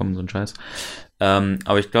oder so kommen, so ein Scheiß.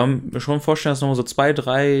 Aber ich kann mir schon vorstellen, dass noch mal so 2,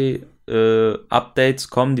 3 Updates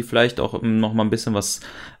kommen, die vielleicht auch noch mal ein bisschen was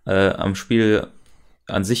am Spiel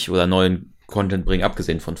an sich oder neuen Content bringen,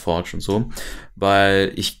 abgesehen von Forge und so,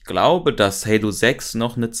 weil ich glaube, dass Halo 6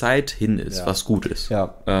 noch eine Zeit hin ist, was gut ist.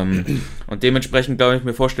 Ja. Und dementsprechend glaube ich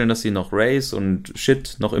mir vorstellen, dass sie noch Race und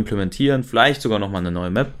Shit noch implementieren, vielleicht sogar noch mal eine neue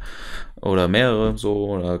Map oder mehrere so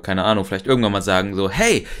oder keine Ahnung, vielleicht irgendwann mal sagen so,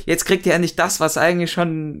 hey, jetzt kriegt ihr endlich das, was eigentlich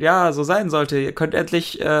schon, ja, so sein sollte. Ihr könnt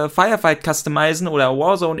endlich Firefight customizen oder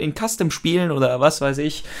Warzone in Custom spielen oder was weiß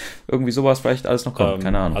ich. Irgendwie sowas vielleicht alles noch kommt,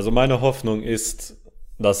 keine Ahnung. Also meine Hoffnung ist,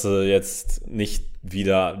 dass sie jetzt nicht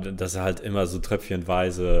wieder, dass sie halt immer so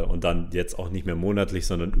tröpfchenweise und dann jetzt auch nicht mehr monatlich,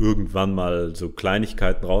 sondern irgendwann mal so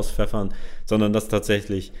Kleinigkeiten rauspfeffern, sondern dass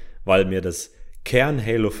tatsächlich, weil mir das Kern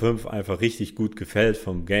Halo 5 einfach richtig gut gefällt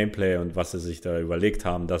vom Gameplay und was sie sich da überlegt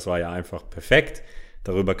haben, das war ja einfach perfekt.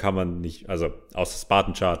 Darüber kann man nicht, also außer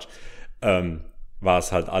Spartan Charge, war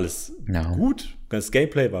es halt alles gut. Das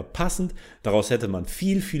Gameplay war passend, daraus hätte man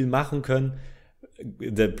viel, viel machen können.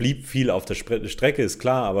 Da blieb viel auf der Strecke, ist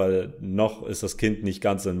klar, aber noch ist das Kind nicht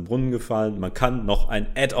ganz in den Brunnen gefallen. Man kann noch ein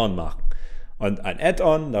Add-on machen. Und ein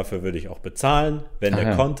Add-on, dafür würde ich auch bezahlen, wenn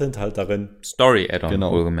der Content halt darin... Story-Add-on,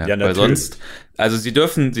 wohlgemerkt. Ja, weil sonst, also sie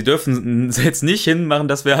dürfen jetzt nicht hinmachen,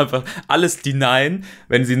 dass wir einfach alles denyen,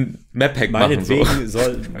 wenn sie ein Map-Pack machen. So.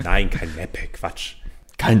 Nein, kein Map-Pack, Quatsch.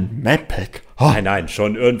 Kein Map-Pack? Oh. Nein,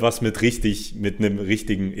 schon irgendwas mit einem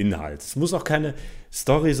richtigen Inhalt. Es muss auch keine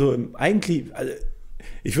Story so eigentlich... Also,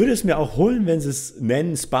 ich würde es mir auch holen, wenn sie es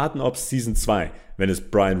nennen Spartan Ops Season 2, wenn es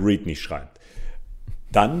Brian Reed nicht schreibt.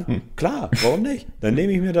 Dann, klar, warum nicht? Dann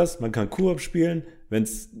nehme ich mir das, man kann Koop spielen,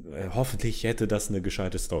 hoffentlich hätte das eine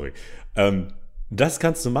gescheite Story. Das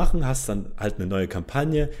kannst du machen, hast dann halt eine neue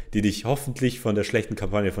Kampagne, die dich hoffentlich von der schlechten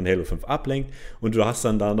Kampagne von Halo 5 ablenkt und du hast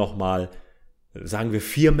dann da nochmal, sagen wir,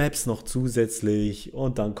 4 Maps noch zusätzlich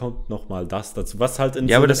und dann kommt nochmal das dazu, was halt in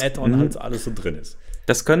so einem Add-on halt alles so drin ist.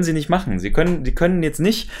 Das können sie nicht machen. Die können jetzt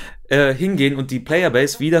nicht hingehen und die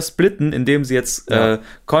Playerbase wieder splitten, indem sie jetzt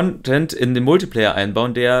Content in den Multiplayer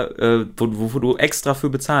einbauen, der wo du extra für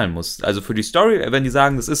bezahlen musst. Also für die Story, wenn die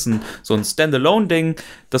sagen, das ist so ein Standalone-Ding,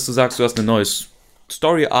 dass du sagst, du hast eine neues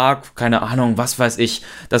Story-Arc, keine Ahnung, was weiß ich,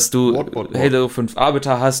 dass du Halo 5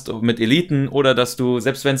 Arbiter hast mit Eliten oder dass du,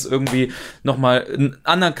 selbst wenn es irgendwie nochmal einen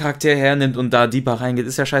anderen Charakter hernimmt und da deeper reingeht,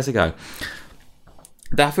 ist ja scheißegal.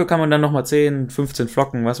 Dafür kann man dann nochmal 10, 15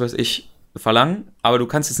 Flocken, was weiß ich, verlangen, aber du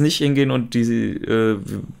kannst jetzt nicht hingehen und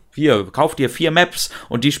kauf dir 4 Maps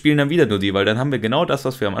und die spielen dann wieder nur die, weil dann haben wir genau das,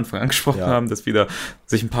 was wir am Anfang angesprochen haben, dass wieder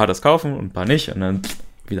sich ein paar das kaufen und ein paar nicht und dann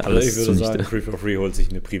wieder alles ich würde sagen, Free for Free holt sich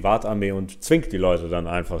eine Privatarmee und zwingt die Leute dann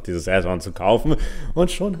einfach, dieses Add-on zu kaufen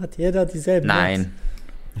und schon hat jeder dieselben Nein.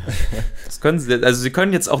 Das können sie, also sie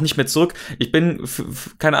können jetzt auch nicht mehr zurück. Ich bin,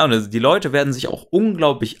 keine Ahnung, die Leute werden sich auch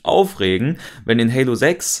unglaublich aufregen, wenn in Halo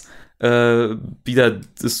 6 wieder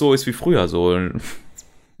das so ist wie früher so.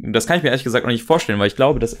 Das kann ich mir ehrlich gesagt noch nicht vorstellen, weil ich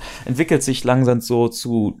glaube, das entwickelt sich langsam so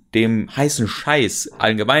zu dem heißen Scheiß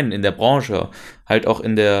allgemein in der Branche, halt auch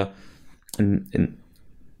in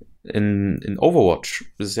Overwatch.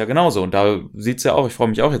 Das ist ja genauso. Und da sieht's ja auch, ich freue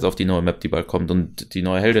mich auch jetzt auf die neue Map, die bald kommt. Und die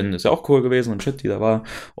neue Heldin ist ja auch cool gewesen und shit, die da war.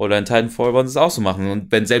 Oder in Titanfall wollen sie es auch so machen.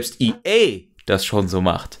 Und wenn selbst EA das schon so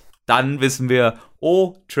macht, dann wissen wir,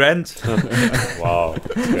 oh, Trend. Wow,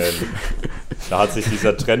 Trend. Da hat sich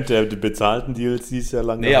dieser Trend der bezahlten DLCs ja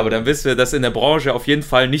lange. Nee, aber dann wissen wir, dass in der Branche auf jeden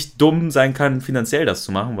Fall nicht dumm sein kann, finanziell das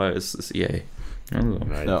zu machen, weil es ist EA. Also.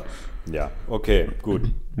 Ja, okay, gut.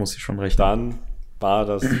 Muss ich schon recht. Dann war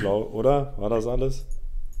das, oder? War das alles?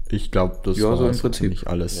 Ich glaube, das war so im Prinzip nicht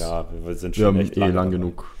alles. Ja, wir sind schon echt lang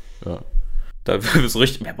genug. Ja. Da ist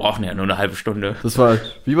richtig, wir brauchen ja nur eine halbe Stunde. Das war,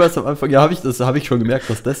 wie war es am Anfang? Ja, habe ich schon gemerkt,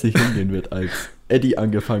 dass das nicht hingehen wird, als Eddie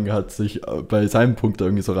angefangen hat, sich bei seinem Punkt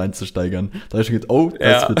irgendwie so reinzusteigern. Da habe ich schon gedacht, oh,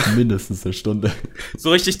 das wird mindestens eine Stunde.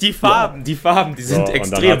 So richtig die Farben, die sind extrem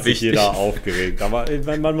und dann hat sich wichtig. jeder aufgeregt. Aber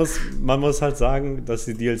man muss halt sagen, dass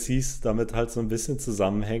die DLCs damit halt so ein bisschen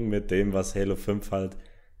zusammenhängen mit dem, was Halo 5 halt.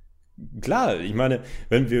 Klar, ich meine,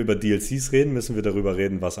 wenn wir über DLCs reden, müssen wir darüber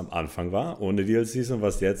reden, was am Anfang war, ohne DLCs und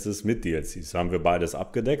was jetzt ist mit DLCs. Da haben wir beides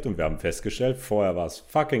abgedeckt und wir haben festgestellt, vorher war es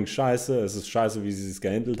fucking scheiße, es ist scheiße, wie sie es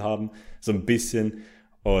gehandelt haben, so ein bisschen.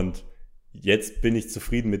 Und jetzt bin ich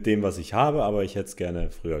zufrieden mit dem, was ich habe, aber ich hätte es gerne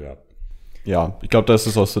früher gehabt. Ja, ich glaube, das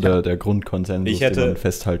ist auch so der Grundkonsensus, den man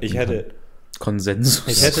festhalten kann. Konsensus.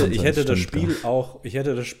 Ich hätte das Spiel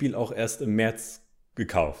auch erst im März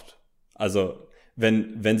gekauft. Also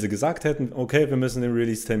wenn sie gesagt hätten, okay, wir müssen den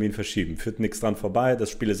Release-Termin verschieben, führt nichts dran vorbei,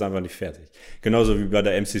 das Spiel ist einfach nicht fertig. Genauso wie bei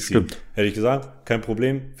der MCC. Stimmt. Hätte ich gesagt, kein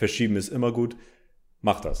Problem, verschieben ist immer gut,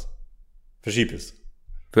 mach das. Verschieb es.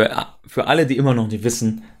 Für alle, die immer noch nicht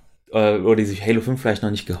wissen, oder die sich Halo 5 vielleicht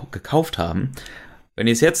noch nicht gekauft haben, wenn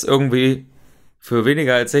ihr es jetzt irgendwie für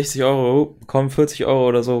weniger als 60 Euro bekommt, 40 Euro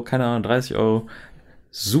oder so, keine Ahnung, 30 Euro,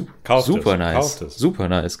 super nice. Super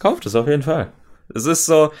nice. Kauft es auf jeden Fall. Es ist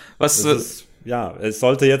so, ja, es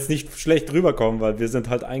sollte jetzt nicht schlecht rüberkommen, weil wir sind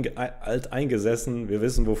halt alt eingesessen, wir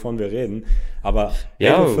wissen, wovon wir reden, aber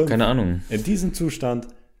ja, keine Ahnung. In diesem Zustand,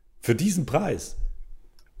 für diesen Preis.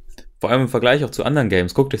 Vor allem im Vergleich auch zu anderen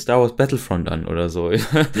Games. Guck dir Star Wars Battlefront an oder so.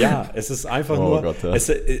 Ja, es ist einfach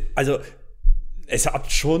es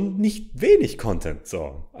hat schon nicht wenig Content.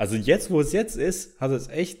 So. Also jetzt, wo es jetzt ist, hat es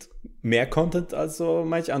echt mehr Content als so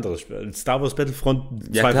manch anderes Spiel. Star Wars Battlefront,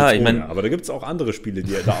 ja klar, ich meine, aber da gibt es auch andere Spiele,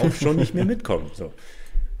 die da auch schon nicht mehr mitkommen. So.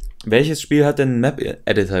 Welches Spiel hat denn einen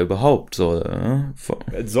Map-Editor überhaupt? So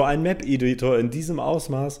ein Map-Editor in diesem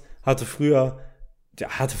Ausmaß hatte früher,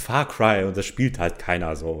 hatte Far Cry und das spielt halt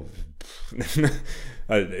keiner so.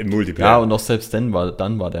 Im Multiplayer. Ja, und auch selbst dann war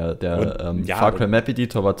der Far Cry Map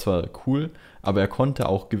Editor war zwar cool, aber er konnte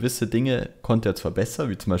auch gewisse Dinge, zwar besser,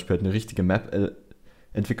 wie zum Beispiel halt eine richtige Map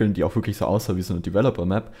entwickeln, die auch wirklich so aussah wie so eine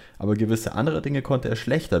Developer-Map, aber gewisse andere Dinge konnte er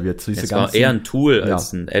schlechter. Es war eher ein Tool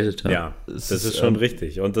als ein Editor. Ja, das ist schon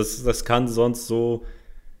richtig. Und das kann sonst so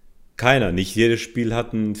keiner. Nicht jedes Spiel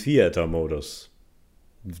hat einen Theater-Modus.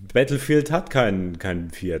 Battlefield hat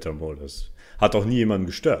keinen Theater-Modus. Hat auch nie jemanden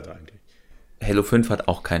gestört eigentlich. Halo 5 hat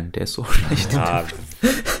auch keinen, der ist so schlecht. Ja,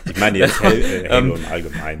 ich meine jetzt Halo im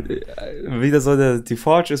Allgemeinen. Wieder so, die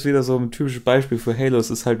Forge ist wieder so ein typisches Beispiel für Halo.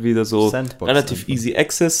 Es ist halt wieder so Sandbox relativ easy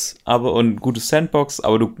access, und gutes Sandbox,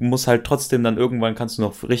 aber du musst halt trotzdem dann irgendwann kannst du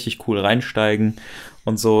noch richtig cool reinsteigen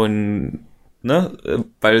und so weil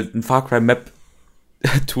ein Far Cry Map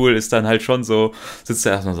Tool ist dann halt schon so, sitzt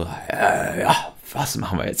da erstmal so, was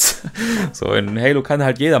machen wir jetzt? So, in Halo kann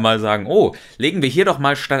halt jeder mal sagen, oh, legen wir hier doch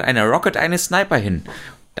mal statt einer Rocket eine Sniper hin.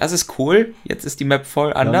 Das ist cool, jetzt ist die Map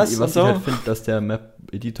voll anders. Was ich halt finde, dass der Map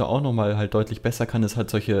Editor auch nochmal halt deutlich besser kann, ist halt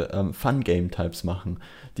solche Fun-Game-Types machen,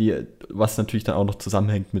 was natürlich dann auch noch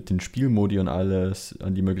zusammenhängt mit den Spielmodi und alles,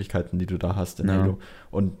 an die Möglichkeiten, die du da hast in Halo.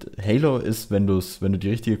 Und Halo ist, wenn du die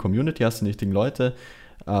richtige Community hast, die richtigen Leute,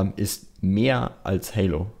 ist mehr als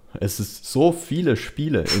Halo. Es ist so viele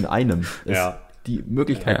Spiele in einem. Die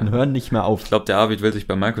Möglichkeiten hören nicht mehr auf. Ich glaube, der Arvid will sich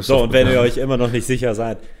bei Microsoft. So, und wenn ihr euch immer noch nicht sicher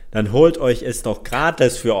seid, dann holt euch es doch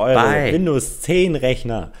gratis für eure Windows 10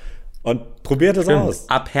 Rechner und probiert es aus.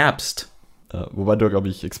 Ab Herbst. Wobei du, glaube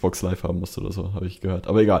ich, Xbox Live haben musst oder so, habe ich gehört.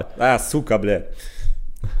 Aber egal. Zuckerblä.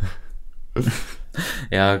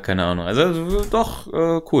 Ja, keine Ahnung. Also doch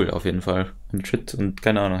cool auf jeden Fall. Und shit und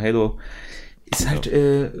keine Ahnung. Halo ist halt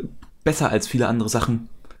besser als viele andere Sachen.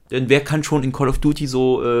 Denn wer kann schon in Call of Duty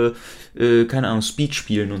so, keine Ahnung, Speed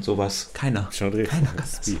spielen und sowas? Keiner. Schon richtig. Keiner kann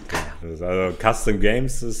das. Speed, ja. Also Custom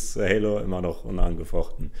Games ist Halo immer noch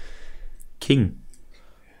unangefochten. King.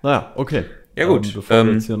 Naja, okay. Ja gut. Bevor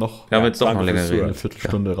wir jetzt hier noch, wir haben jetzt doch noch länger reden. Eine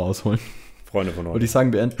Viertelstunde rausholen. Freunde von euch. Würde ich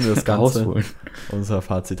sagen, beenden wir das Ganze. Unser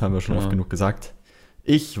Fazit haben wir schon oft genug gesagt.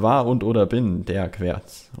 Ich war und oder bin der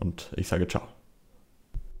Querz. Und ich sage ciao.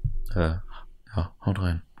 Ja, haut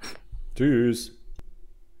rein. Tschüss.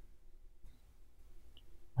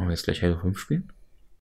 Wollen wir jetzt gleich Halo 5 spielen?